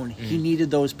alone. He needed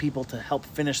those people to help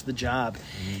finish the job.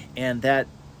 And that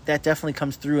definitely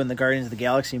comes through in the Guardians of the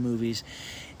Galaxy movies.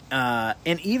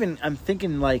 And even, I'm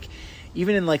thinking, like,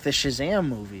 even in, like, the Shazam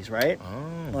movies, right?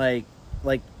 Oh. Like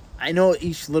I know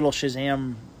each little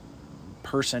Shazam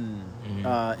person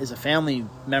is a family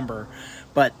member,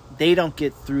 but they don't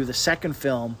get through the second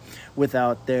film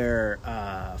without their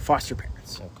foster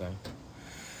parents. Okay.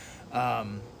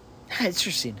 It's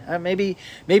interesting. Maybe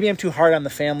I'm too hard on the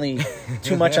family,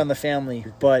 too much on the family,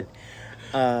 but...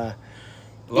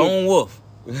 Lone Wolf.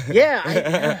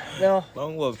 Yeah, well...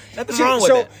 Lone Wolf. Nothing wrong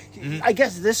with that. I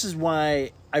guess this is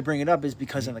why I bring it up, is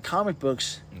because in the comic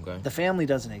books, the family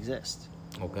doesn't exist.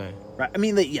 Okay. Right. I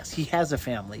mean, yes, he has a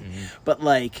family, but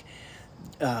like,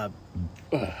 they're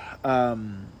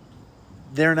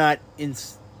not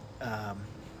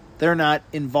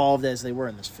involved as they were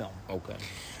in this film. Okay.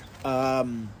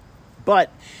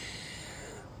 But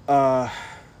it's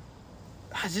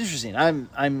interesting. I'm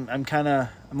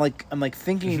like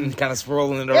thinking, kind of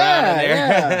swirling it around in there.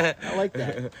 Yeah, I like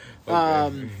that.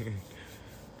 Okay.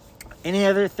 Any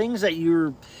other things that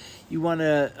you want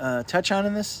to touch on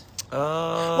in this?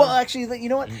 Well, actually, you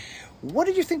know what? What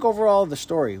did you think overall of the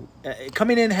story?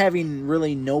 Coming in having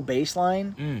really no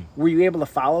baseline, were you able to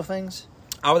follow things?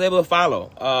 I was able to follow.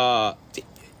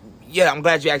 Yeah, I'm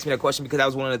glad you asked me that question, because that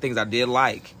was one of the things I did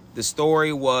like. The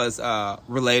story was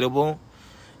relatable,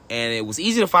 and it was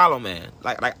easy to follow, man.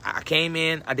 Like I came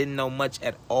in, I didn't know much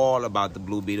at all about the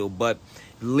Blue Beetle, but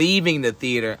leaving the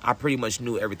theater, I pretty much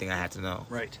knew everything I had to know.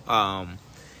 Right.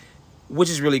 Which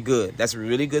is really good. That's a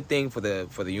really good thing for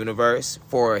the universe,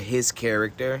 for his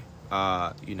character.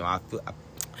 You know, I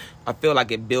feel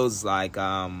like it builds like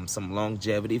some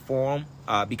longevity for him,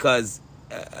 because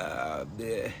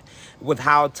with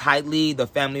how tightly the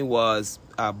family was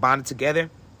bonded together.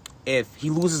 If he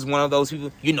loses one of those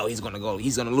people, you know he's gonna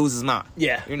lose his mind.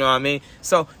 Yeah. You know what I mean?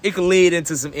 So it could lead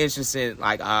into some interesting,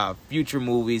 like, future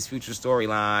movies, future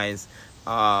storylines.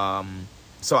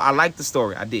 So I liked the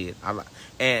story. I did.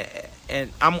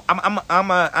 And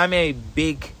I'm a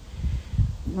big,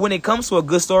 when it comes to a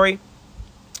good story,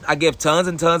 I give tons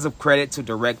and tons of credit to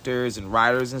directors and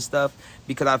writers and stuff,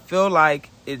 because I feel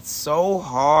like it's so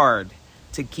hard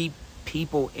to keep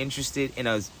people interested in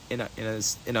a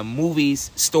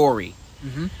movie's story.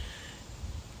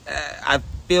 I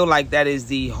feel like that is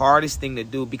the hardest thing to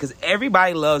do, because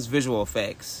everybody loves visual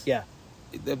effects. Yeah.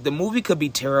 The movie could be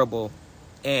terrible,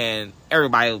 and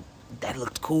everybody, that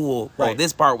looked cool. Right. Oh,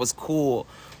 this part was cool.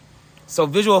 So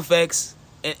visual effects,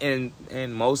 and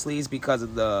mostly it's because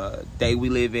of the day we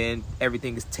live in.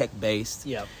 Everything is tech based.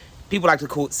 Yeah. People like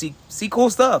to see cool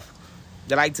stuff.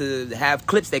 They like to have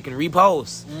clips they can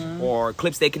repost, or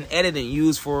clips they can edit and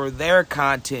use for their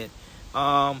content.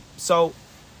 So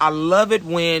I love it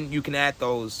when you can add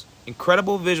those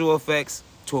incredible visual effects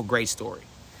to a great story.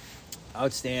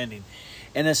 Outstanding.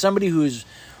 And as somebody who's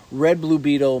read Blue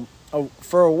Beetle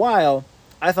for a while,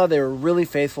 I thought they were really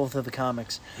faithful to the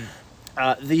comics.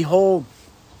 The whole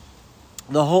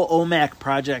OMAC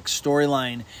project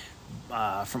storyline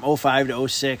from 05 to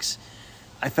 06,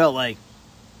 I felt like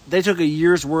they took a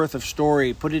year's worth of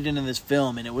story, put it into this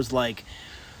film, and it was like,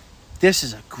 this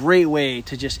is a great way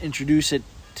to just introduce it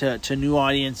to new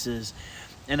audiences.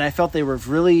 And I felt they were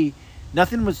really,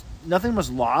 nothing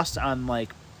was lost on,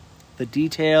 like, the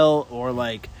detail, or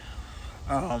like,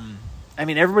 I I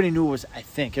mean, everybody knew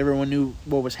everyone knew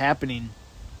what was happening.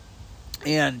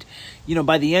 And,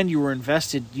 by the end you were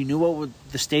invested. You knew what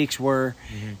the stakes were.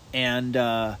 Mm-hmm. And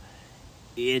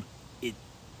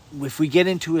if we get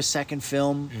into a second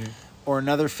film or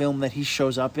another film that he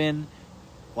shows up in,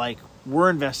 like,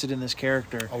 we're invested in this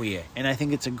character. Oh, yeah. And I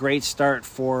think it's a great start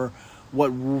for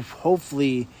what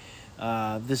hopefully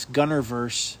this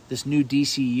Gunnerverse, this new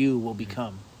DCU will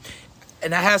become.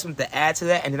 And I have something to add to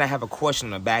that, and then I have a question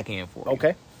on the back end for you.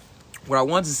 Okay. What I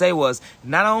wanted to say was,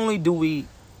 not only did we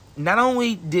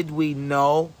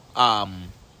know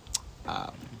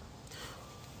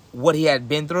what he had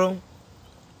been through,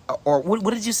 or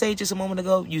what did you say just a moment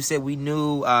ago? You said we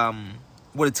knew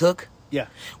what it took? Yeah.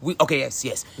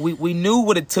 Yes. We knew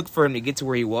what it took for him to get to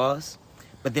where he was,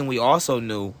 but then we also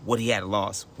knew what he had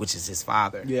lost, which is his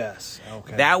father. Yes.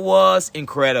 Okay. That was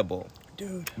incredible.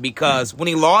 Dude. Because when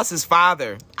he lost his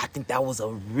father, I think that was a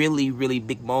really, really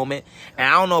big moment. And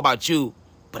I don't know about you,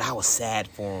 but I was sad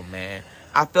for him, man.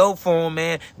 I felt for him,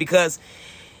 man, because,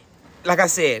 like I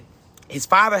said, his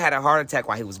father had a heart attack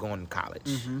while he was going to college.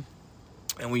 Mm-hmm.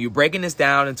 And when you're breaking this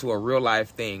down into a real life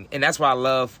thing, and that's what I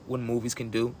love what movies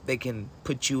can do. They can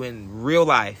put you in real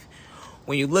life.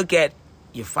 When you look at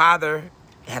your father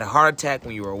had a heart attack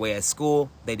when you were away at school,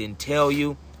 they didn't tell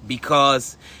you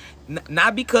because,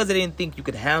 not because they didn't think you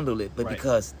could handle it, but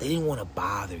because they didn't want to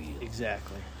bother you.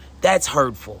 Exactly. That's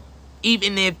hurtful.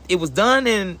 Even if it was done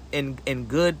in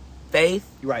good faith.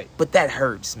 Right. But that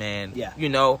hurts, man. Yeah.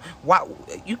 Why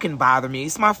you can bother me.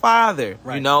 It's my father.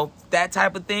 Right. That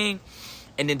type of thing.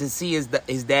 And then to see his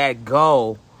dad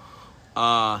go,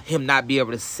 him not be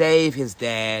able to save his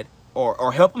dad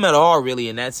or help him at all, really,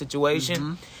 in that situation.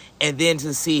 Mm-hmm. And then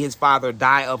to see his father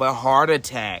die of a heart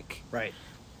attack. Right.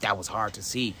 That was hard to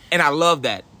see. And I love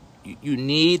that. You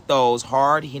need those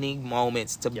hard-hitting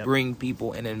moments to bring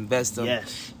people and invest them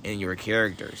in your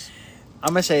characters.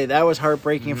 I'm going to say that was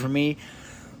heartbreaking for me.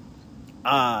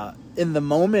 In the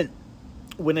moment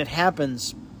when it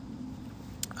happens,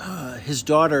 his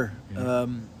daughter,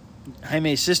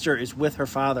 Jaime's sister, is with her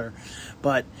father,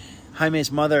 but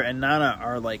Jaime's mother and Nana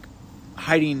are like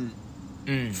hiding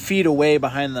feet away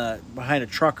behind a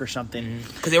truck or something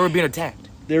because they were being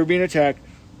attacked.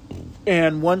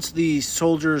 And once the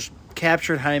soldiers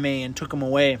captured Jaime and took him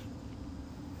away,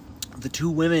 the two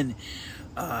women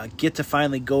get to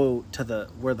finally go to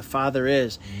where the father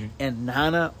is, and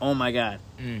Nana, oh my God,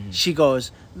 she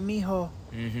goes, "Mijo,"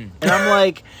 and I'm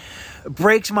like,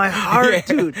 breaks my heart,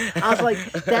 dude. I was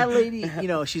like, that lady,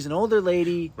 she's an older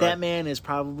lady. Right. That man is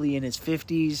probably in his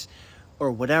 50s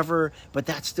or whatever, but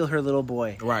that's still her little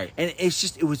boy. Right. And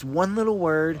it was one little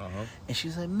word, and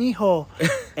she's like, "Mijo,"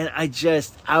 and I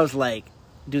was like,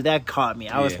 dude, that caught me.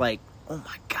 I was like, oh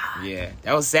my God. Yeah,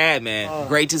 that was sad, man.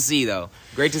 Great to see, though.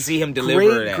 Great to see him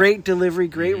deliver that. Great delivery,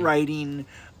 great writing,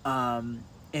 and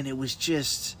it was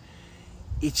just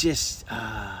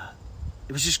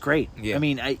great. Yeah. I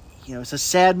mean, it's a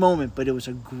sad moment, but it was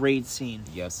a great scene.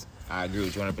 Yes, I agree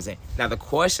with you 100%. Now, the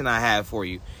question I have for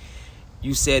you,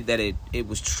 you said that it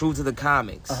was true to the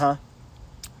comics. Uh-huh.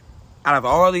 Out of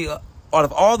all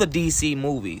the DC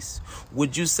movies,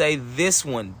 would you say this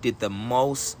one did the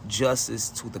most justice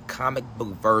to the comic book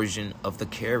version of the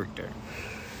character?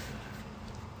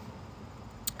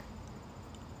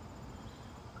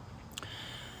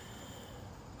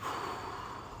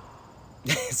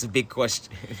 It's a big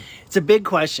question. It's a big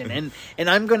question, and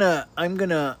I'm gonna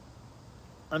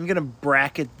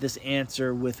bracket this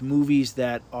answer with movies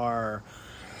that are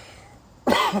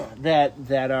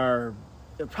that are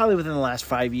probably within the last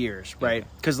 5 years, right?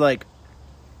 Because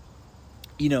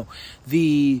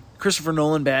the Christopher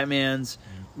Nolan Batmans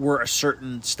were a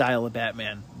certain style of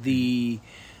Batman. The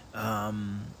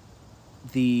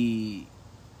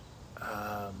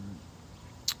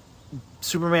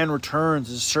Superman Returns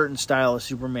is a certain style of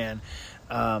Superman.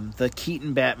 The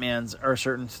Keaton Batmans are a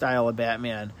certain style of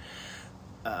Batman.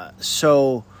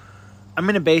 So I'm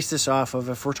going to base this off of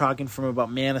if we're talking from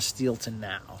about Man of Steel to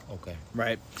now. Okay.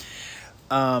 Right?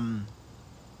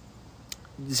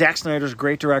 Zack Snyder's a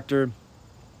great director,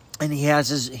 and he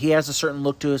has a certain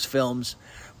look to his films,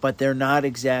 but they're not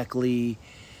exactly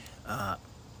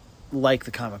like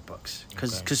the comic books.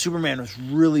 Because Superman was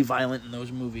really violent in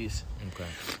those movies. Okay.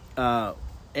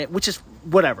 Which is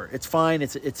whatever. It's fine.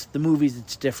 It's the movies.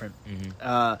 It's different.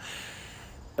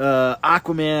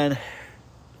 Aquaman,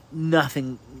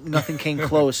 nothing came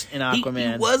close in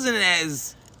Aquaman.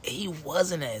 He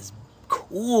wasn't as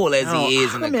cool as he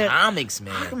is in the comics,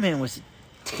 man. Aquaman was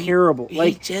terrible.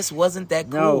 He just wasn't that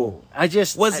cool. No,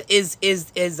 is what's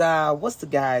the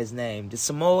guy's name? The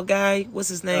Samoa guy? What's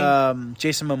his name?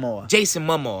 Jason Momoa. Jason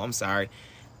Momoa. I'm sorry.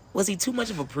 Was he too much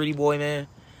of a pretty boy, man?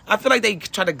 I feel like they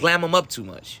try to glam him up too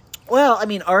much. Well, I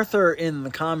mean, Arthur in the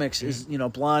comics is,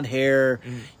 blonde hair,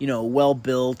 well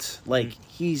built. Like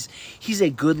he's a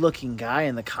good looking guy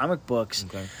in the comic books.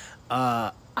 Okay.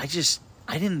 I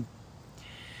didn't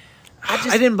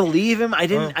believe him. I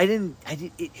didn't.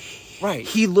 Right.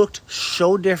 He looked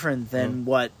so different than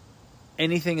what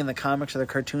anything in the comics or the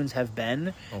cartoons have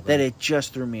been that it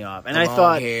just threw me off. And I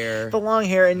thought the long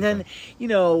hair, and then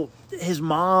his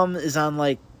mom is on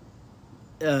like.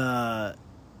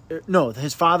 No,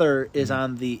 his father is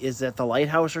is at the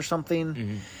lighthouse or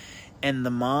something, and the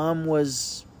mom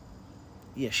was,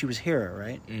 she was Hera,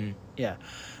 right? Yeah,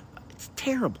 it's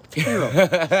terrible.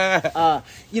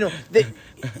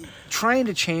 Trying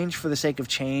to change for the sake of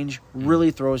change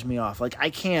really throws me off. Like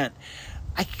I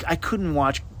couldn't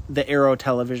watch the Arrow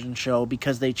television show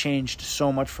because they changed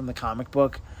so much from the comic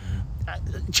book.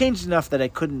 Changed enough that I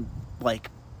couldn't I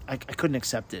couldn't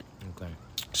accept it. Okay,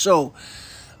 so.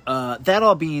 That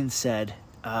all being said,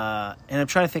 and I'm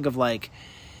trying to think of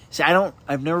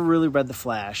I've never really read The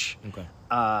Flash. Okay.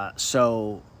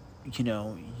 So,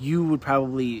 you would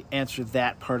probably answer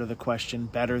that part of the question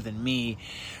better than me,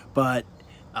 but,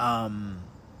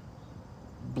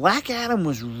 Black Adam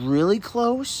was really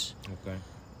close. Okay.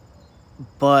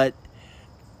 But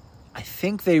I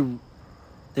think they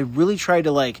really tried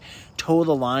to toe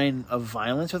the line of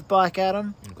violence with Black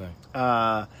Adam. Okay.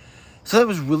 So that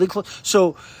was really close.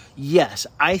 So, yes,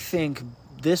 I think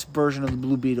this version of the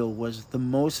Blue Beetle was the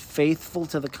most faithful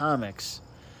to the comics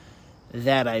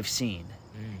that I've seen.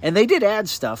 And they did add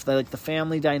stuff, like the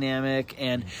family dynamic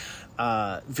and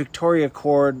Victoria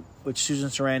Cord, which Susan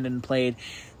Sarandon played.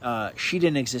 She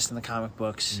didn't exist in the comic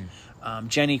books.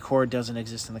 Jenny Cord doesn't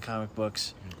exist in the comic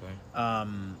books. Okay.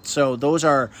 So those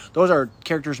are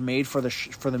characters made for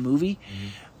the movie,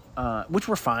 which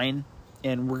were fine.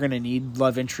 And we're going to need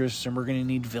love interests and we're going to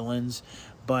need villains.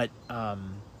 But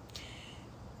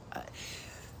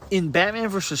in Batman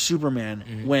vs.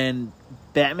 Superman, when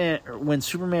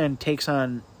Superman takes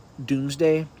on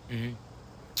Doomsday,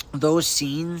 those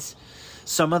scenes,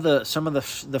 some of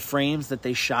the frames that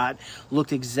they shot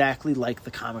looked exactly like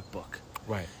the comic book.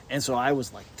 Right. And so I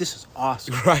was like, this is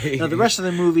awesome. Right. Now, the rest of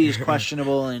the movie is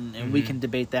questionable, and we can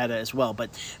debate that as well. But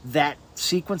that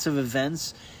sequence of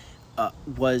events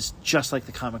was just like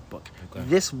the comic book. Okay.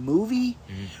 This movie,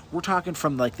 we're talking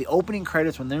from the opening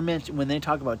credits when they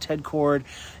talk about Ted Cord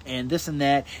and this and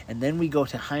that, and then we go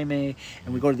to Jaime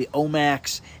and we go to the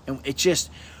Omax, and it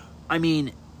just,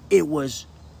 it was,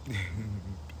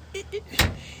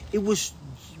 it was,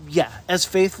 as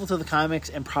faithful to the comics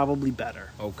and probably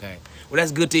better. Okay, well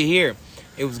that's good to hear.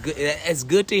 It was good. It's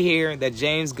good to hear that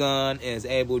James Gunn is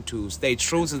able to stay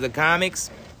true to the comics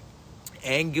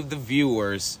and give the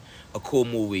viewers a cool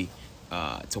movie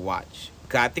to watch.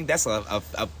 Cause I think that's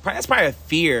that's probably a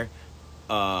fear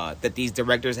that these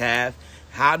directors have.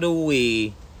 How do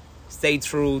we stay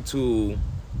true to?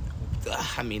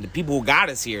 The people who got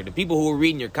us here, the people who are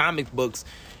reading your comic books,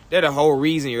 they're the whole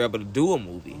reason you're able to do a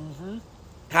movie.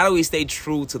 How do we stay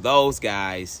true to those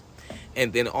guys,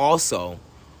 and then also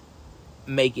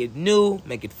make it new,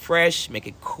 make it fresh, make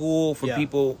it cool for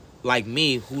people like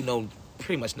me who know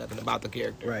pretty much nothing about the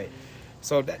character. Right.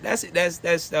 So that's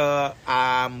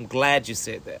I'm glad you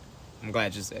said that.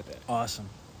 Awesome.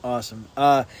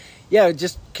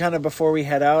 Just kind of before we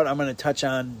head out, I'm going to touch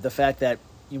on the fact that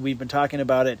we've been talking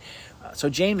about it. So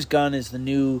James Gunn is the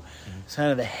new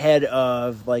kind of the head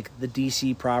of the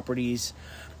DC properties,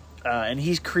 and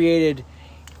he's created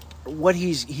what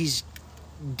he's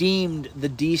deemed the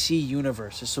DC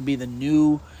universe. This will be the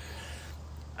new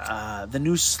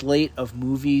slate of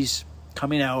movies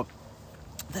coming out.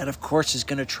 That, of course, is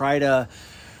going to try to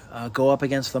go up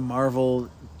against the Marvel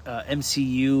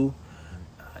MCU.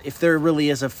 If there really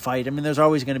is a fight. There's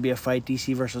always going to be a fight,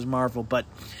 DC versus Marvel. But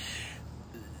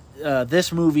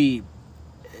this movie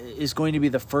is going to be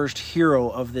the first hero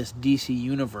of this DC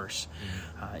universe.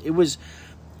 It was...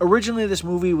 Originally, this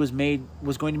movie was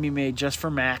going to be made just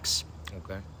for Max.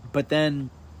 Okay. But then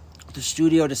the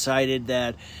studio decided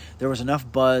that there was enough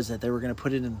buzz that they were going to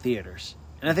put it in theaters.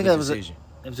 And I think that was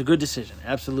it was a good decision,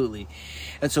 absolutely.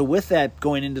 And so with that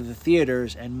going into the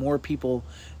theaters and more people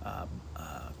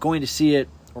going to see it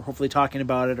or hopefully talking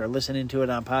about it or listening to it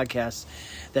on podcasts,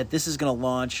 that this is going to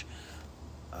launch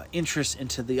interest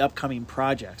into the upcoming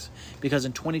projects. Because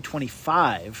in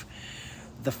 2025,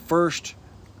 the first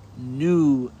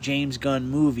new James Gunn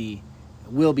movie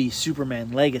will be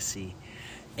Superman Legacy.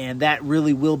 And that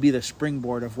really will be the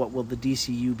springboard of what will the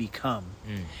DCU become.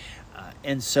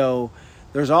 And so...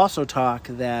 There's also talk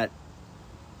that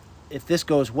if this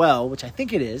goes well, which I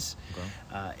think it is,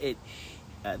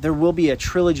 there will be a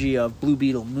trilogy of Blue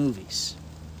Beetle movies.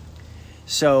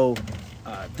 So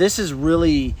this is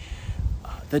really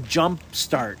the jump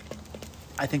start,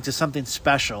 I think, to something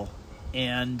special.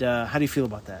 And how do you feel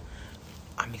about that?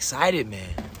 I'm excited,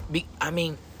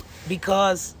 man.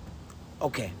 Because,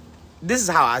 okay, this is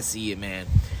how I see it, man.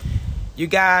 You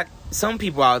got some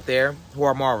people out there who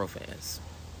are Marvel fans.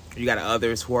 You got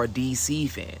others who are DC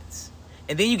fans.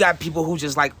 And then you got people who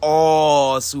just like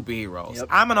all superheroes. Yep.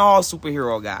 I'm an all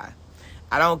superhero guy.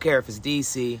 I don't care if it's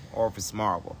DC or if it's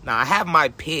Marvel. Now, I have my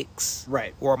picks.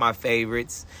 Right. Or my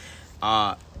favorites.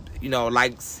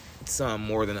 Like some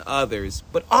more than others.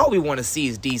 But all we want to see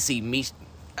is DC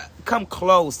come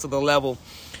close to the level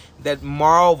that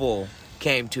Marvel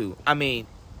came to. I mean,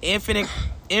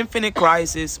 Infinite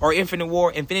Crisis or Infinity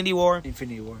War,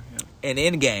 yeah. And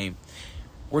Endgame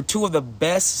were two of the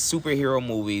best superhero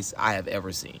movies I have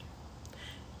ever seen.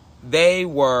 They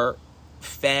were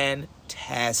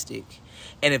fantastic.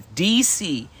 And if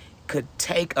DC could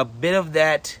take a bit of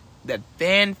that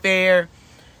fanfare,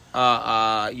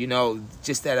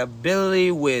 just that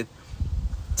ability with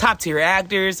top tier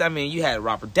actors. I mean, you had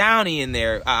Robert Downey in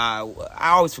there. I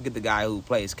always forget the guy who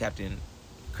plays Captain.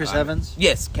 Chris Evans?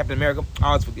 Yes, Captain America. I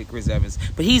always forget Chris Evans.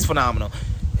 But he's phenomenal.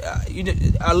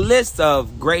 A list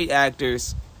of great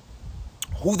actors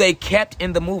who they kept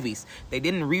in the movies. They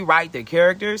didn't rewrite their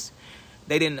characters.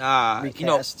 They didn't,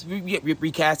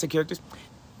 recast their characters.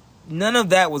 None of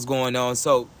that was going on.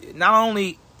 So, not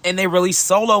only... And they released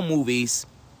solo movies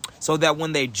so that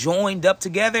when they joined up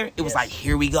together, it was like,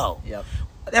 here we go. Yep.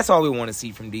 That's all we want to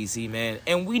see from DC, man.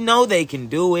 And we know they can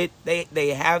do it.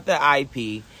 They have the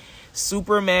IP.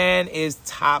 Superman is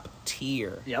top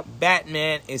tier. Yep.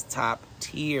 Batman is top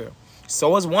tier.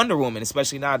 So is Wonder Woman,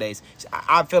 especially nowadays.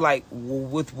 I feel like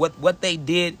with what they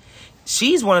did,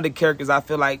 she's one of the characters I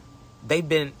feel like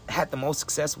they've had the most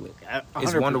success with.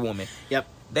 Is Wonder Woman. Yep.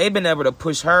 They've been able to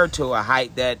push her to a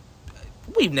height that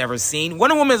we've never seen.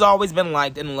 Wonder Woman has always been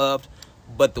liked and loved,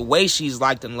 but the way she's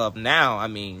liked and loved now, I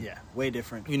mean... Yeah, way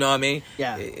different. You know what I mean?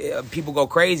 Yeah. People go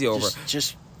crazy over her.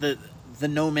 Just the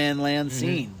no man land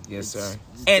scene. Yes, sir.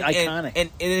 It's iconic. And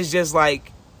it's just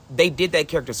like, they did that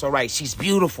character so right. She's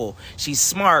beautiful. She's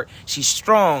smart. She's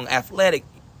strong, athletic.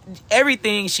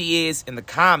 Everything she is in the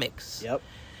comics. Yep.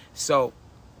 So,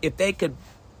 if they could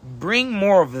bring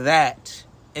more of that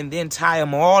and then tie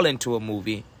them all into a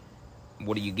movie,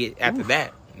 what do you get after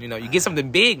that? You get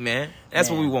something big, man. That's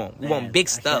what we want. We want big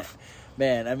stuff.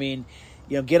 Man, I mean,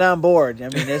 get on board. I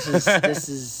mean, this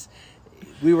is...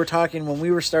 We were talking when we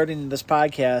were starting this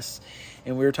podcast,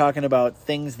 and we were talking about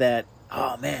things that,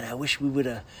 oh man, I wish we would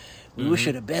have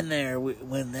been there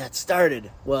when that started.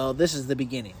 Well, this is the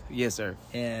beginning. Yes, sir.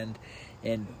 And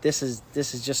this is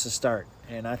just a start.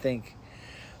 And I think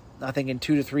in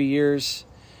 2 to 3 years,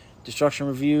 Destruction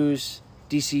Reviews,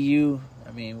 DCU,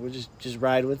 I mean, we'll just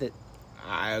ride with it.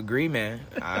 I agree, man.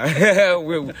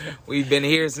 We've been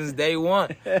here since day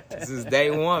one. Since day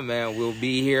one, man. We'll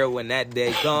be here when that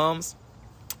day comes.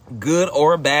 Good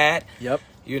or bad. Yep.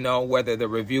 Whether the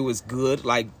review is good,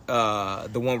 like the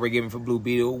one we're giving for Blue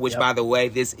Beetle, which, by the way,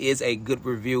 this is a good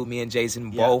review. Me and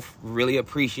Jason both really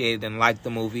appreciated and liked the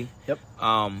movie. Yep.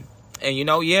 And,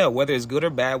 whether it's good or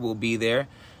bad, we'll be there.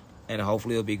 And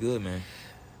hopefully it'll be good, man.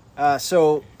 I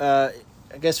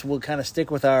guess we'll kind of stick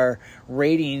with our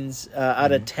ratings.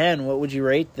 Out of 10, what would you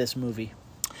rate this movie?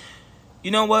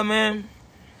 You know what, man?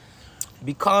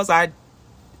 Because I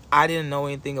didn't know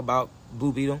anything about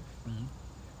Blue Beetle,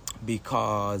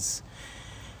 because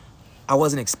I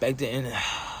wasn't expecting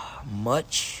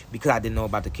much, because I didn't know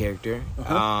about the character,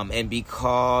 and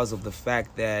because of the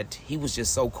fact that he was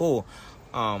just so cool.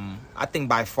 I think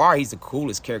by far he's the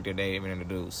coolest character they ever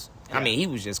introduced. Yeah. I mean, he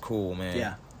was just cool, man.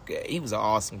 Yeah. He was an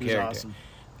awesome character.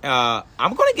 Awesome.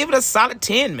 I'm going to give it a solid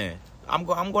 10, man. I'm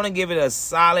going to give it a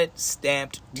solid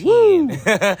stamped 10.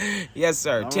 Yes,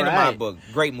 sir. All 10 in my book.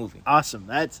 Great movie. Awesome.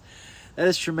 That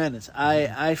is tremendous.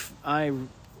 I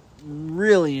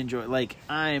really enjoy it. Like,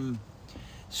 I'm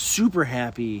super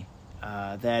happy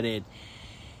that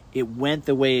it went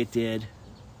the way it did.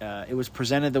 It was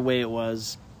presented the way it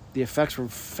was. The effects were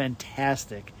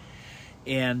fantastic.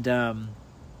 And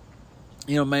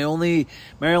my only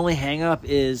hang up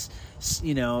is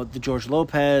the George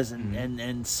Lopez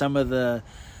and some of the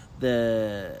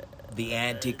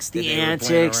antics,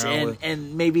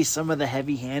 and maybe some of the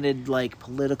heavy-handed like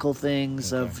political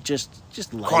things of just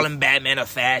life. Calling Batman a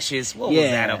fascist. What was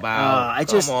that about?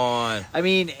 Come on. I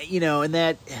mean, and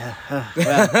that.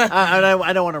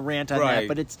 I don't want to rant on that,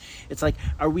 but it's like,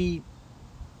 are we,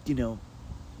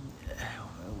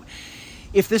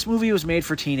 if this movie was made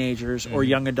for teenagers or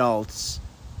young adults,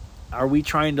 are we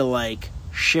trying to like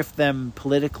shift them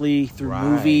politically through Right.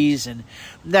 movies, and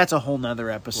that's a whole nother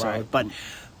episode. Right. But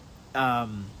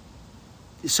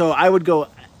so I would go,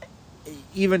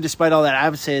 even despite all that, I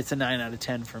would say it's a 9 out of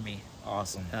 10 for me.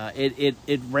 Awesome.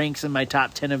 It ranks in my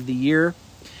top 10 of the year,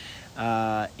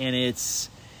 and it's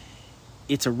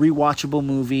a rewatchable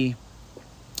movie.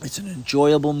 It's an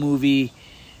enjoyable movie.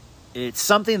 It's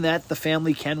something that the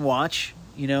family can watch.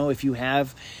 If you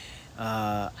have,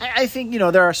 I think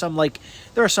there are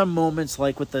some moments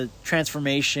like with the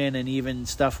transformation and even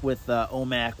stuff with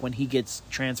Omac when he gets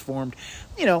transformed.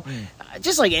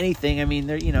 Just like anything. I mean,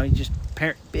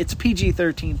 it's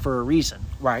PG-13 for a reason,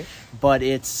 Right. but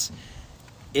it's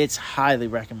highly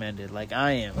recommended. Like,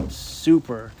 I am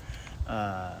super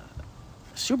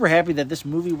happy that this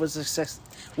movie was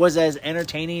as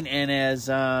entertaining and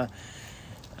as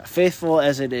faithful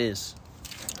as it is.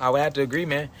 I would have to agree,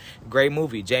 man. Great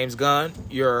movie, James Gunn.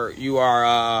 You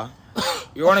are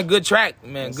you're on a good track,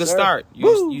 man. Yes, good sir. start.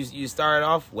 Woo! You started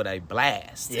off with a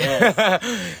blast. Yeah.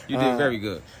 You did very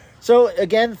good. So,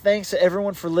 again, thanks to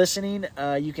everyone for listening.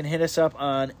 You can hit us up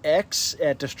on X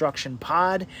at Destruction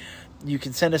Pod. You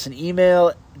can send us an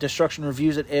email,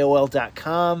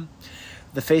 destructionreviews@aol.com.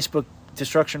 The Facebook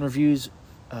Destruction Reviews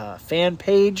fan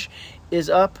page is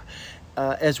up,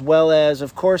 as well as,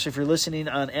 of course, if you're listening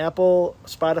on Apple,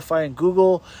 Spotify, and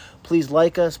Google, please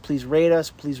like us, please rate us,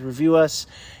 please review us,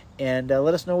 and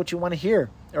let us know what you want to hear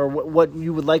or what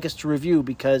you would like us to review,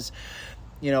 because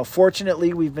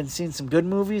fortunately, we've been seeing some good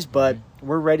movies, but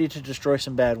we're ready to destroy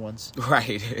some bad ones.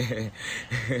 Right.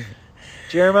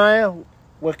 Jeremiah,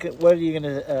 what are you going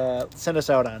to send us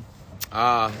out on?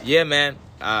 Yeah, man.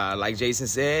 Like Jason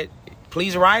said,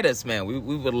 please write us, man.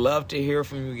 We would love to hear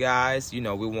from you guys. We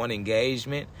want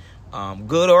engagement,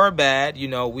 good or bad.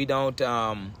 We don't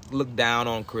look down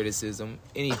on criticism.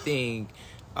 Anything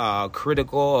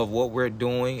critical of what we're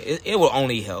doing, it will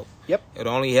only help. Yep.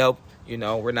 It'll only help.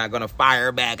 We're not going to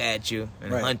fire back at you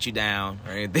and hunt you down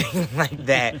or anything like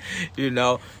that.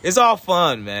 It's all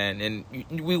fun, man. And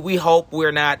we hope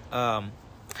we're not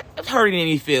hurting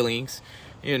any feelings.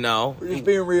 We're just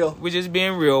being real. We're just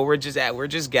being real. We're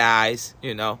just guys,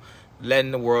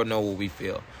 letting the world know what we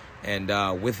feel.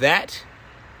 And with that,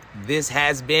 this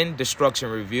has been Destruction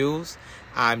Reviews.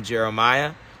 I'm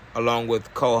Jeremiah, along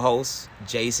with co-host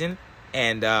Jason.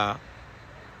 And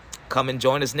come and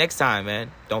join us next time,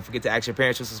 man. Don't forget to ask your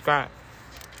parents to subscribe.